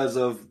only because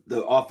of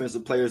the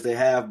offensive players they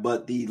have,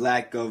 but the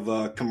lack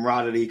of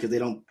camaraderie because they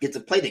don't get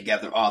to play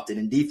together often.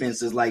 And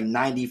defense is like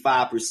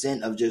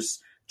 95% of just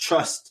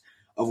trust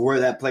of where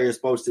that player is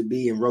supposed to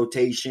be in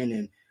rotation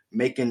and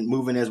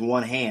moving as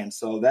one hand.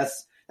 So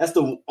that's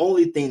the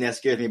only thing that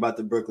scares me about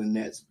the Brooklyn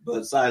Nets.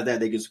 Besides that,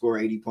 they can score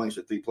 80 points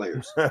with 3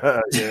 players.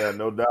 Yeah,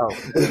 no doubt.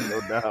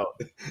 No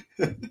doubt.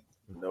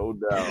 No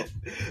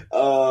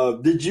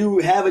doubt. Did you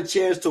have a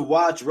chance to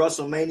watch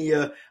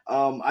WrestleMania?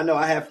 I know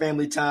I had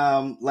family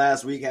time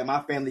last week. Had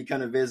my family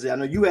come to visit. I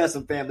know you had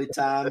some family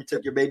time. You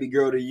took your baby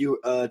girl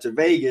to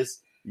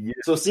Vegas. Yeah.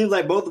 So it seems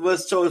like both of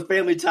us chose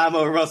family time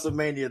over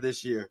WrestleMania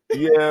this year.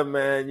 Yeah,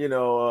 man. You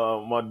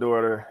know, my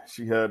daughter,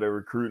 she had a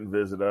recruiting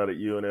visit out at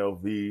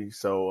UNLV.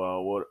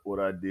 So what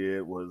I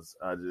did was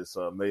I just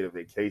made a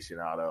vacation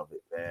out of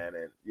it, man.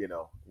 And, you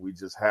know, we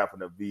just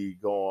happened to be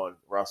going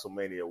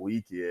WrestleMania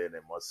weekend.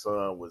 And my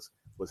son was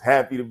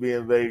happy to be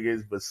in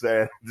Vegas, but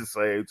sad at the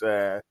same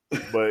time.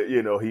 But,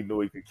 you know, he knew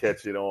he could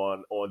catch it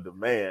on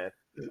demand.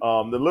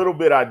 The little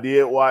bit I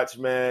did watch,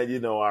 man, you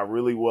know, I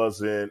really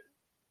wasn't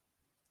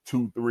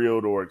too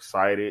thrilled or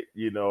excited,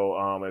 you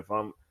know. If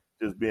I'm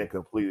just being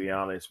completely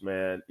honest,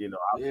 man, you know,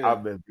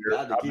 I've been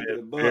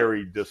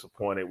very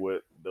disappointed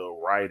with the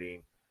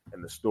writing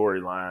and the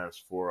storylines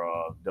for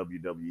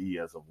WWE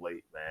as of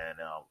late, man.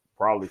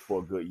 Probably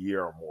for a good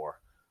year or more.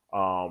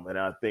 And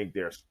I think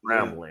they're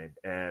scrambling.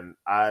 And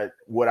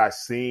what I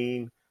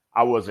seen,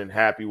 I wasn't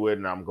happy with,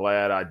 and I'm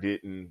glad I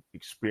didn't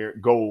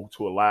go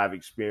to a live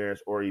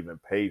experience or even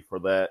pay for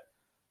that.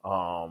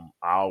 I'll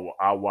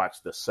watch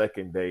the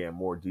second day in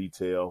more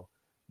detail,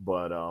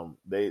 but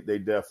they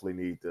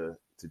definitely need to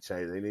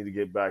change. They need to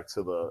get back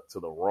to the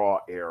Raw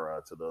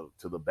era, to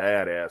the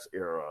badass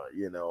era,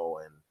 you know.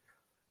 And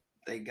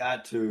they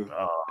got to.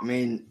 I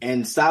mean,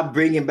 and stop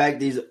bringing back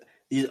these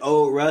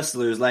old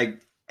wrestlers. Like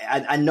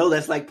I know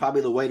that's like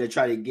probably the way to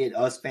try to get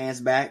us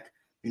fans back.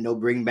 You know,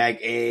 bring back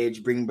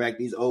Edge, bring back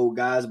these old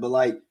guys. But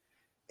like,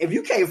 if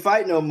you can't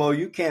fight no more,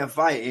 you can't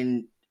fight.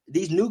 And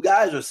these new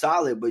guys are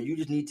solid, but you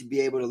just need to be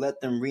able to let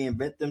them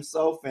reinvent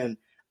themselves. And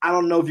I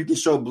don't know if you can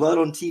show blood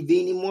on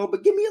TV anymore,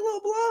 but give me a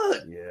little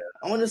blood. Yeah,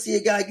 I want to see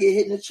a guy get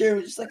hit in the chair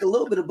with just like a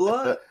little bit of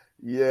blood.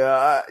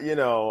 Yeah,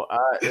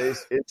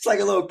 it's like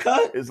a little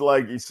cut. It's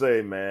like you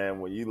say, man,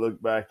 when you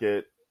look back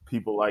at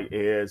people like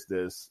Edge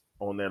that's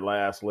on their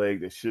last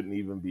leg that shouldn't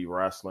even be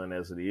wrestling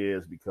as it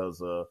is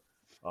because of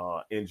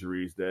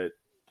injuries that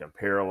can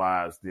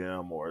paralyze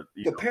them or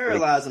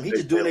paralyze them. He's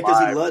just doing it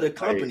because he loved the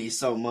company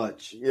so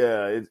much.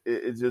 Yeah,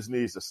 it just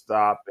needs to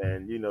stop.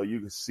 And, you know, you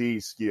can see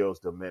skills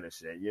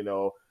diminishing. You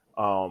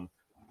know,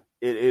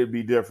 it'd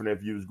be different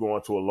if you was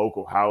going to a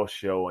local house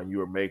show and you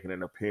were making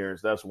an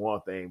appearance. That's one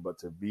thing. But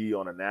to be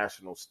on a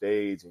national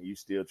stage and you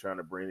still trying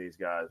to bring these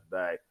guys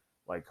back,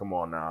 like, come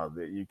on now,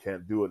 you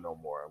can't do it no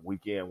more.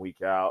 Week in,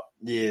 week out.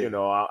 Yeah. You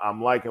know,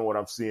 I'm liking what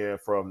I'm seeing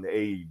from the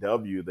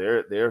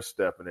AEW. They're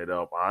stepping it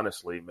up,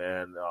 honestly,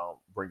 man.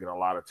 Bringing a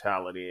lot of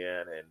talent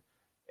in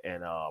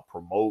and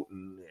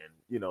promoting. And,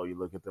 you know, you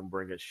look at them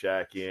bringing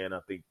Shaq in. I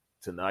think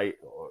tonight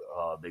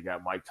they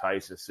got Mike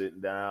Tyson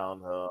sitting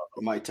down.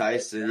 Mike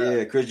Tyson,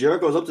 yeah. Chris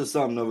Jericho's up to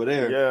something over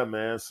there. Yeah,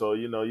 man. So,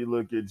 you know, you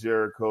look at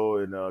Jericho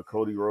and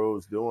Cody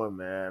Rhodes doing,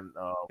 man.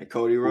 And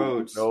Cody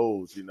Rhodes. Who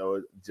knows, you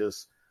know,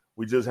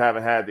 we just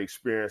haven't had the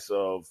experience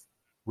of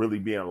really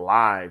being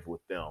live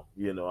with them.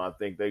 You know, I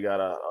think they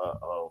got a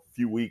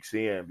few weeks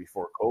in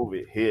before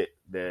COVID hit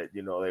that,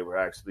 you know, they were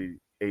actually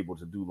able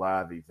to do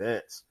live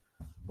events.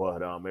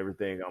 But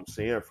everything I'm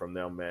seeing from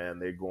them, man,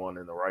 they're going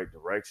in the right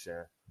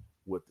direction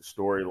with the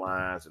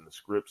storylines and the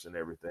scripts and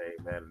everything,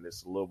 man. And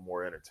it's a little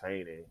more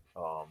entertaining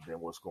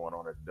than what's going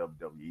on at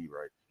WWE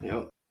right now.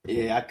 Yep.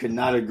 Yeah, I could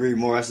not agree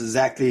more. That's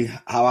exactly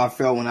how I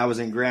felt when I was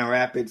in Grand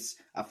Rapids.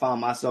 I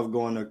found myself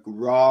going to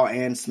Raw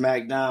and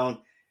SmackDown.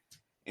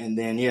 And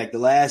then, yeah, the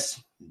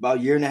last about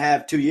year and a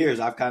half, 2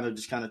 years, I've kind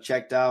of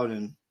checked out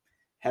and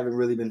haven't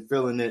really been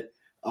feeling it.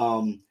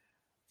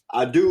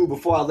 I do,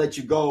 before I let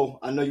you go,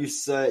 I know you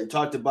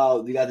talked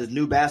about you got this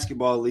new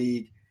basketball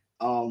league.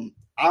 I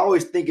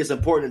always think it's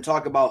important to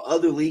talk about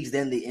other leagues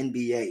than the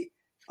NBA.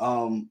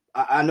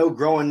 I know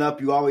growing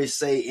up, you always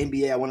say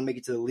NBA, I want to make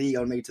it to the league, I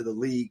want to make it to the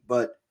league.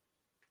 But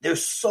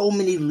there's so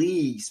many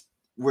leagues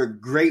where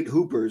great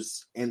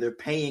hoopers and they're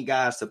paying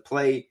guys to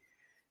play.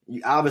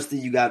 Obviously,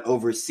 you got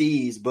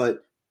overseas,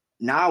 but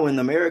now in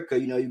America,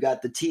 you know, you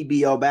got the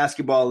TBO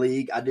Basketball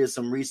League. I did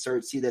some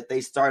research, see that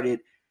they started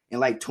in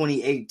like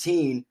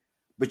 2018,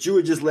 but you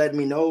were just letting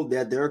me know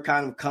that they're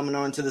kind of coming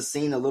onto the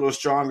scene a little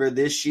stronger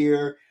this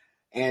year.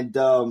 And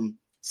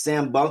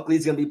Sam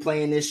Bunkley's going to be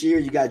playing this year.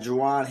 You got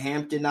Juwan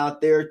Hampton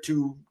out there,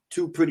 two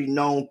two pretty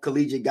known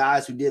collegiate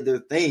guys who did their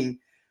thing.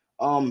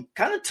 Kind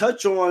of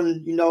touch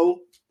on,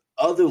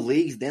 other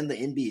leagues than the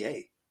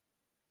NBA.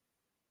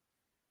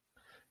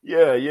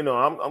 Yeah,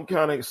 I'm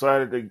kind of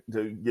excited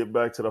to get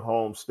back to the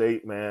home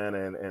state, man,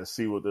 and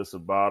see what this is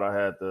about. I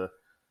had the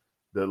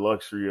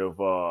luxury of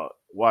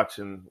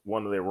watching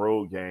one of their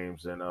road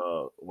games and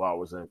while I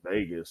was in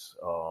Vegas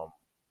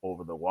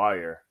over the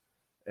wire.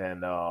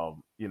 And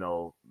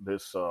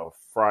this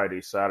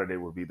Friday, Saturday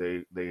would be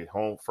they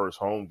first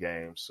home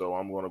game. So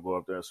I'm going to go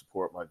up there and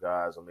support my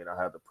guys. I mean,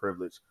 I had the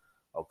privilege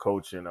of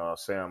coaching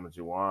Sam and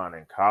Juwan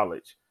in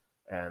college.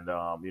 And,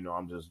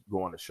 I'm just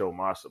going to show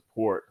my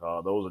support.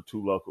 Those are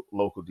two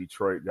local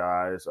Detroit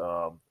guys,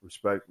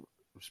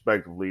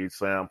 respectively.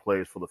 Sam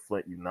plays for the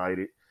Flint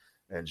United,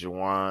 and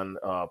Juwan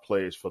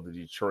plays for the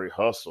Detroit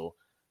Hustle.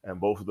 And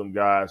both of them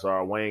guys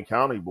are Wayne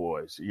County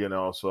boys,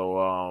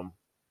 So,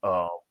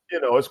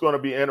 it's going to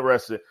be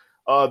interesting.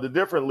 The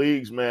different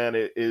leagues, man,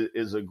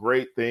 is a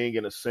great thing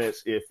in a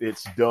sense if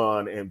it's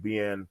done and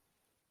being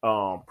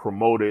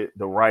promoted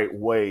the right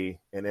way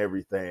and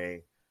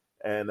everything.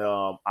 And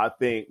I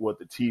think what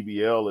the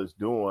TBL is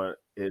doing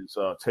is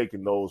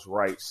taking those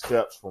right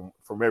steps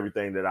from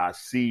everything that I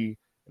see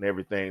and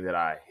everything that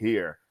I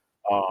hear.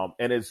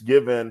 And it's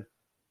given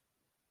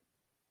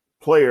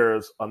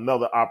players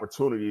another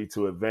opportunity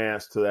to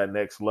advance to that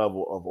next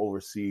level of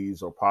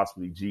overseas or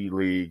possibly G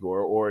League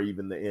or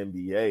even the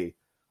NBA.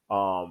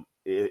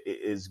 It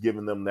is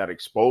giving them that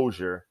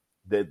exposure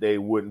that they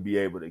wouldn't be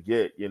able to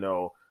get,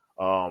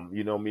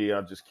 me,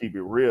 I'll just keep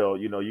it real.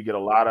 You get a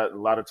lot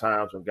of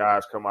times when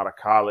guys come out of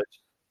college,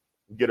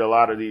 you get a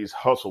lot of these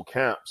hustle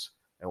camps.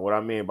 And what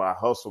I mean by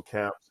hustle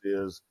camps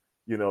is,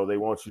 they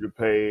want you to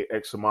pay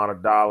X amount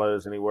of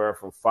dollars, anywhere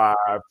from $500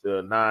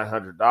 to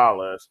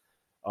 $900,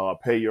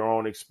 pay your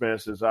own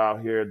expenses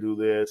out here, do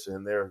this.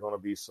 And there's going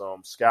to be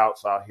some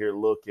scouts out here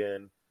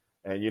looking,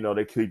 and,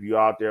 they keep you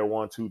out there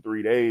 1, 2,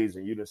 3 days,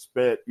 and you done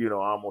spent,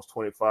 almost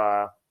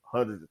 $2,500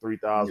 to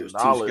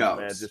 $3,000,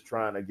 man, just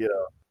trying to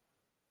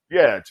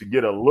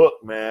get a look,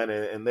 man,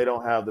 and they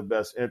don't have the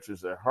best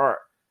interests at heart.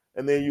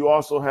 And then you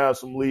also have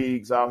some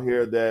leagues out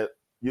here that,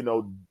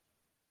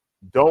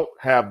 don't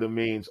have the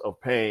means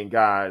of paying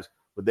guys,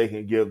 but they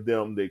can give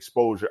them the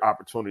exposure,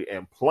 opportunity,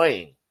 and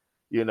playing,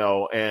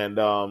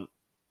 I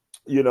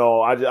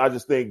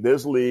just think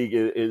this league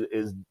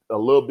is a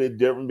little bit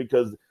different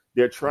because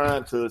they're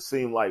trying to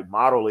seem like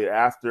model it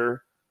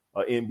after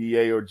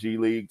NBA or G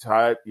League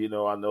type.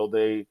 I know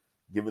they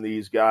giving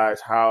these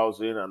guys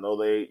housing. I know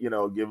they,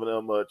 giving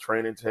them a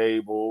training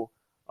table.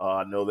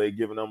 I know they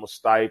giving them a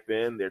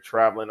stipend. They're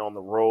traveling on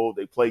the road.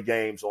 They play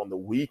games on the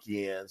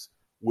weekends,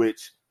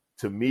 which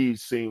to me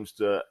seems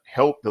to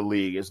help the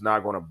league. It's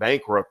not going to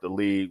bankrupt the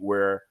league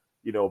where,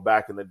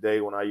 back in the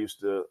day when I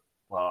used to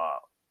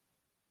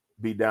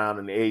be down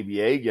in the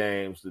ABA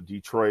games, the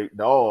Detroit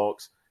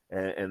Dogs,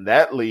 and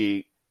that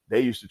league, they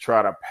used to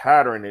try to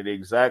pattern it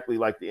exactly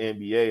like the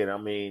NBA. And I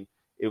mean,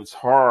 it was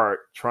hard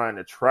trying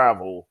to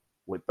travel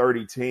with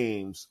 30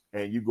 teams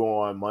and you go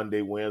on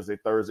Monday, Wednesday,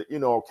 Thursday,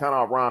 kind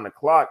of around the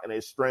clock, and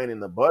it's straining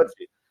the budget.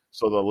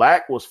 So the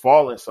lack was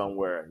falling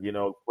somewhere,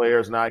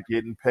 players not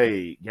getting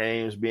paid,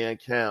 games being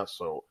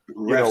canceled,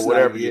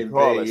 whatever you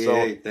call it. So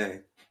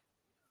anything.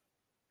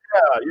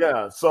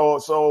 Yeah.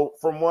 So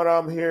from what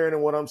I'm hearing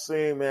and what I'm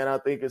seeing, man, I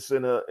think it's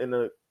in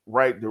a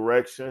right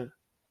direction.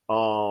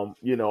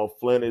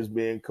 Flint is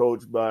being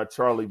coached by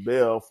Charlie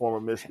Bell,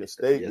 former Michigan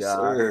State yes,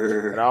 guy.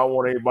 Sir. And I don't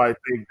want anybody to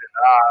think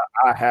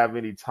that I have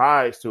any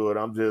ties to it.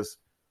 I'm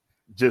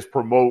just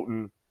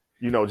promoting,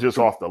 just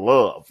off the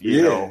love,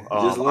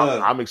 just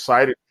love. I'm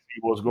excited to see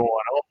what's going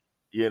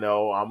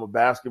on. I'm a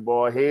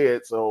basketball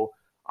head, so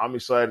I'm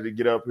excited to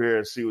get up here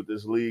and see what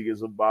this league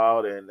is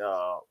about and,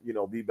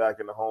 be back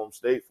in the home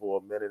state for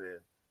a minute and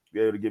be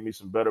able to give me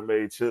some better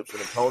made chips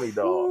and a Tony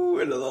dog. Ooh,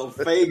 and a little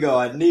Fago.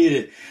 I need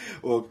it.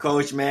 Well,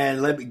 Coach,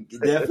 man, let me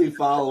definitely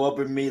follow up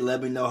with me.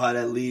 Let me know how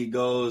that league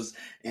goes.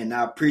 And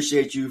I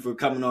appreciate you for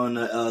coming on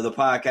the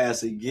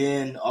podcast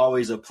again.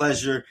 Always a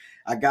pleasure.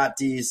 I got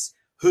these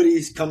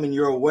hoodies coming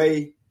your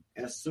way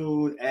as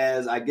soon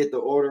as I get the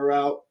order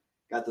out.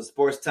 Got the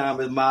Sports Time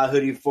with my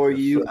hoodie for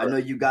you. I know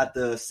you got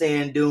the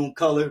sand dune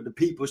color, the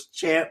People's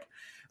Champ.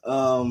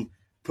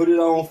 Put it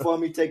on for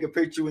me. Take a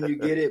picture when you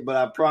get it. But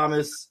I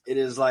promise it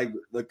is like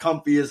the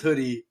comfiest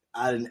hoodie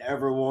I done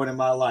ever worn in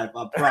my life.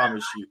 I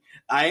promise you.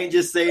 I ain't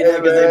just saying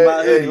that because they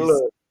my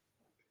hoodies.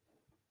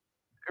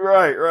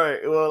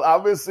 Right. Well,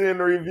 I've been seeing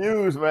the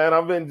reviews, man.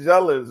 I've been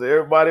jealous.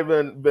 Everybody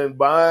been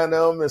buying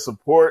them and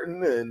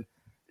supporting, and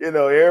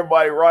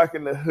everybody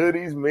rocking the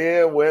hoodies,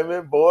 men,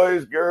 women,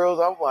 boys,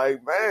 girls. I'm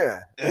like,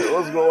 man,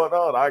 what's going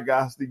on? I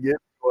got to get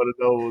one of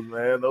those,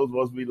 man. Those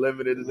must be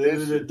limited edition.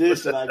 Limited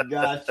edition, I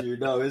got you.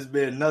 No, it's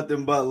been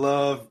nothing but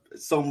love.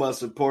 So much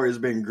support. It's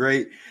been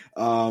great.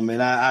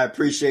 And I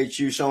appreciate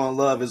you showing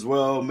love as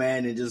well,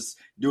 man, and just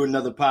doing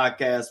another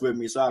podcast with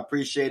me. So I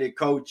appreciate it,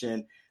 Coach.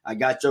 And I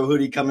got your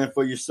hoodie coming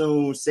for you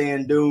soon.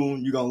 Sand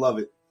Dune. You're going to love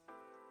it.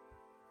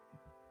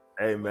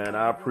 Hey, man,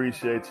 I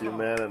appreciate you,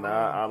 man, and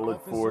I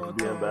look forward to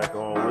being back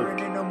on with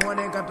you. In the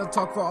morning, got to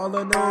talk for all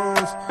the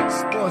news.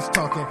 Sports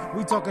talking.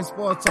 We talking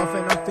sports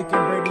often. I'm thinking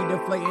Brady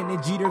deflating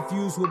and Jeter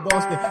fused with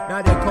Boston.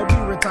 Now that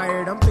Kobe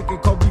retired, I'm thinking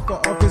Kobe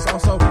for office.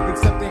 Also,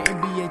 accepting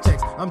NBA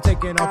checks. I'm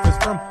taking office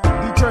from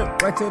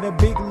Detroit right to the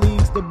big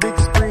leagues, the big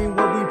screen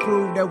where we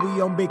prove that we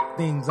on big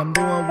things. I'm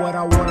doing what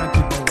I want. I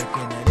keep on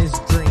looking at his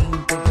dream,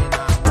 thinking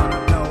I want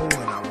to know.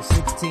 When I was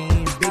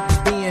 16, Big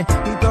Ben,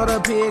 he thought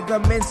a pig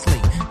immensely.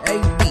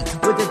 AB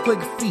with a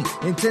quick feet,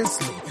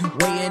 intensely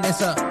weighing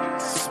this up.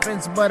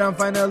 Suspense, but I'm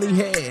finally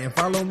here.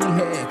 Follow me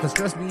here, cause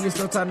trust me, it's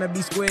no time to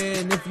be square.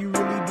 And if you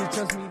really did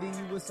trust me, then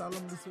you would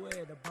solemnly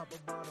swear to pop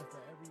a bottle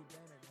for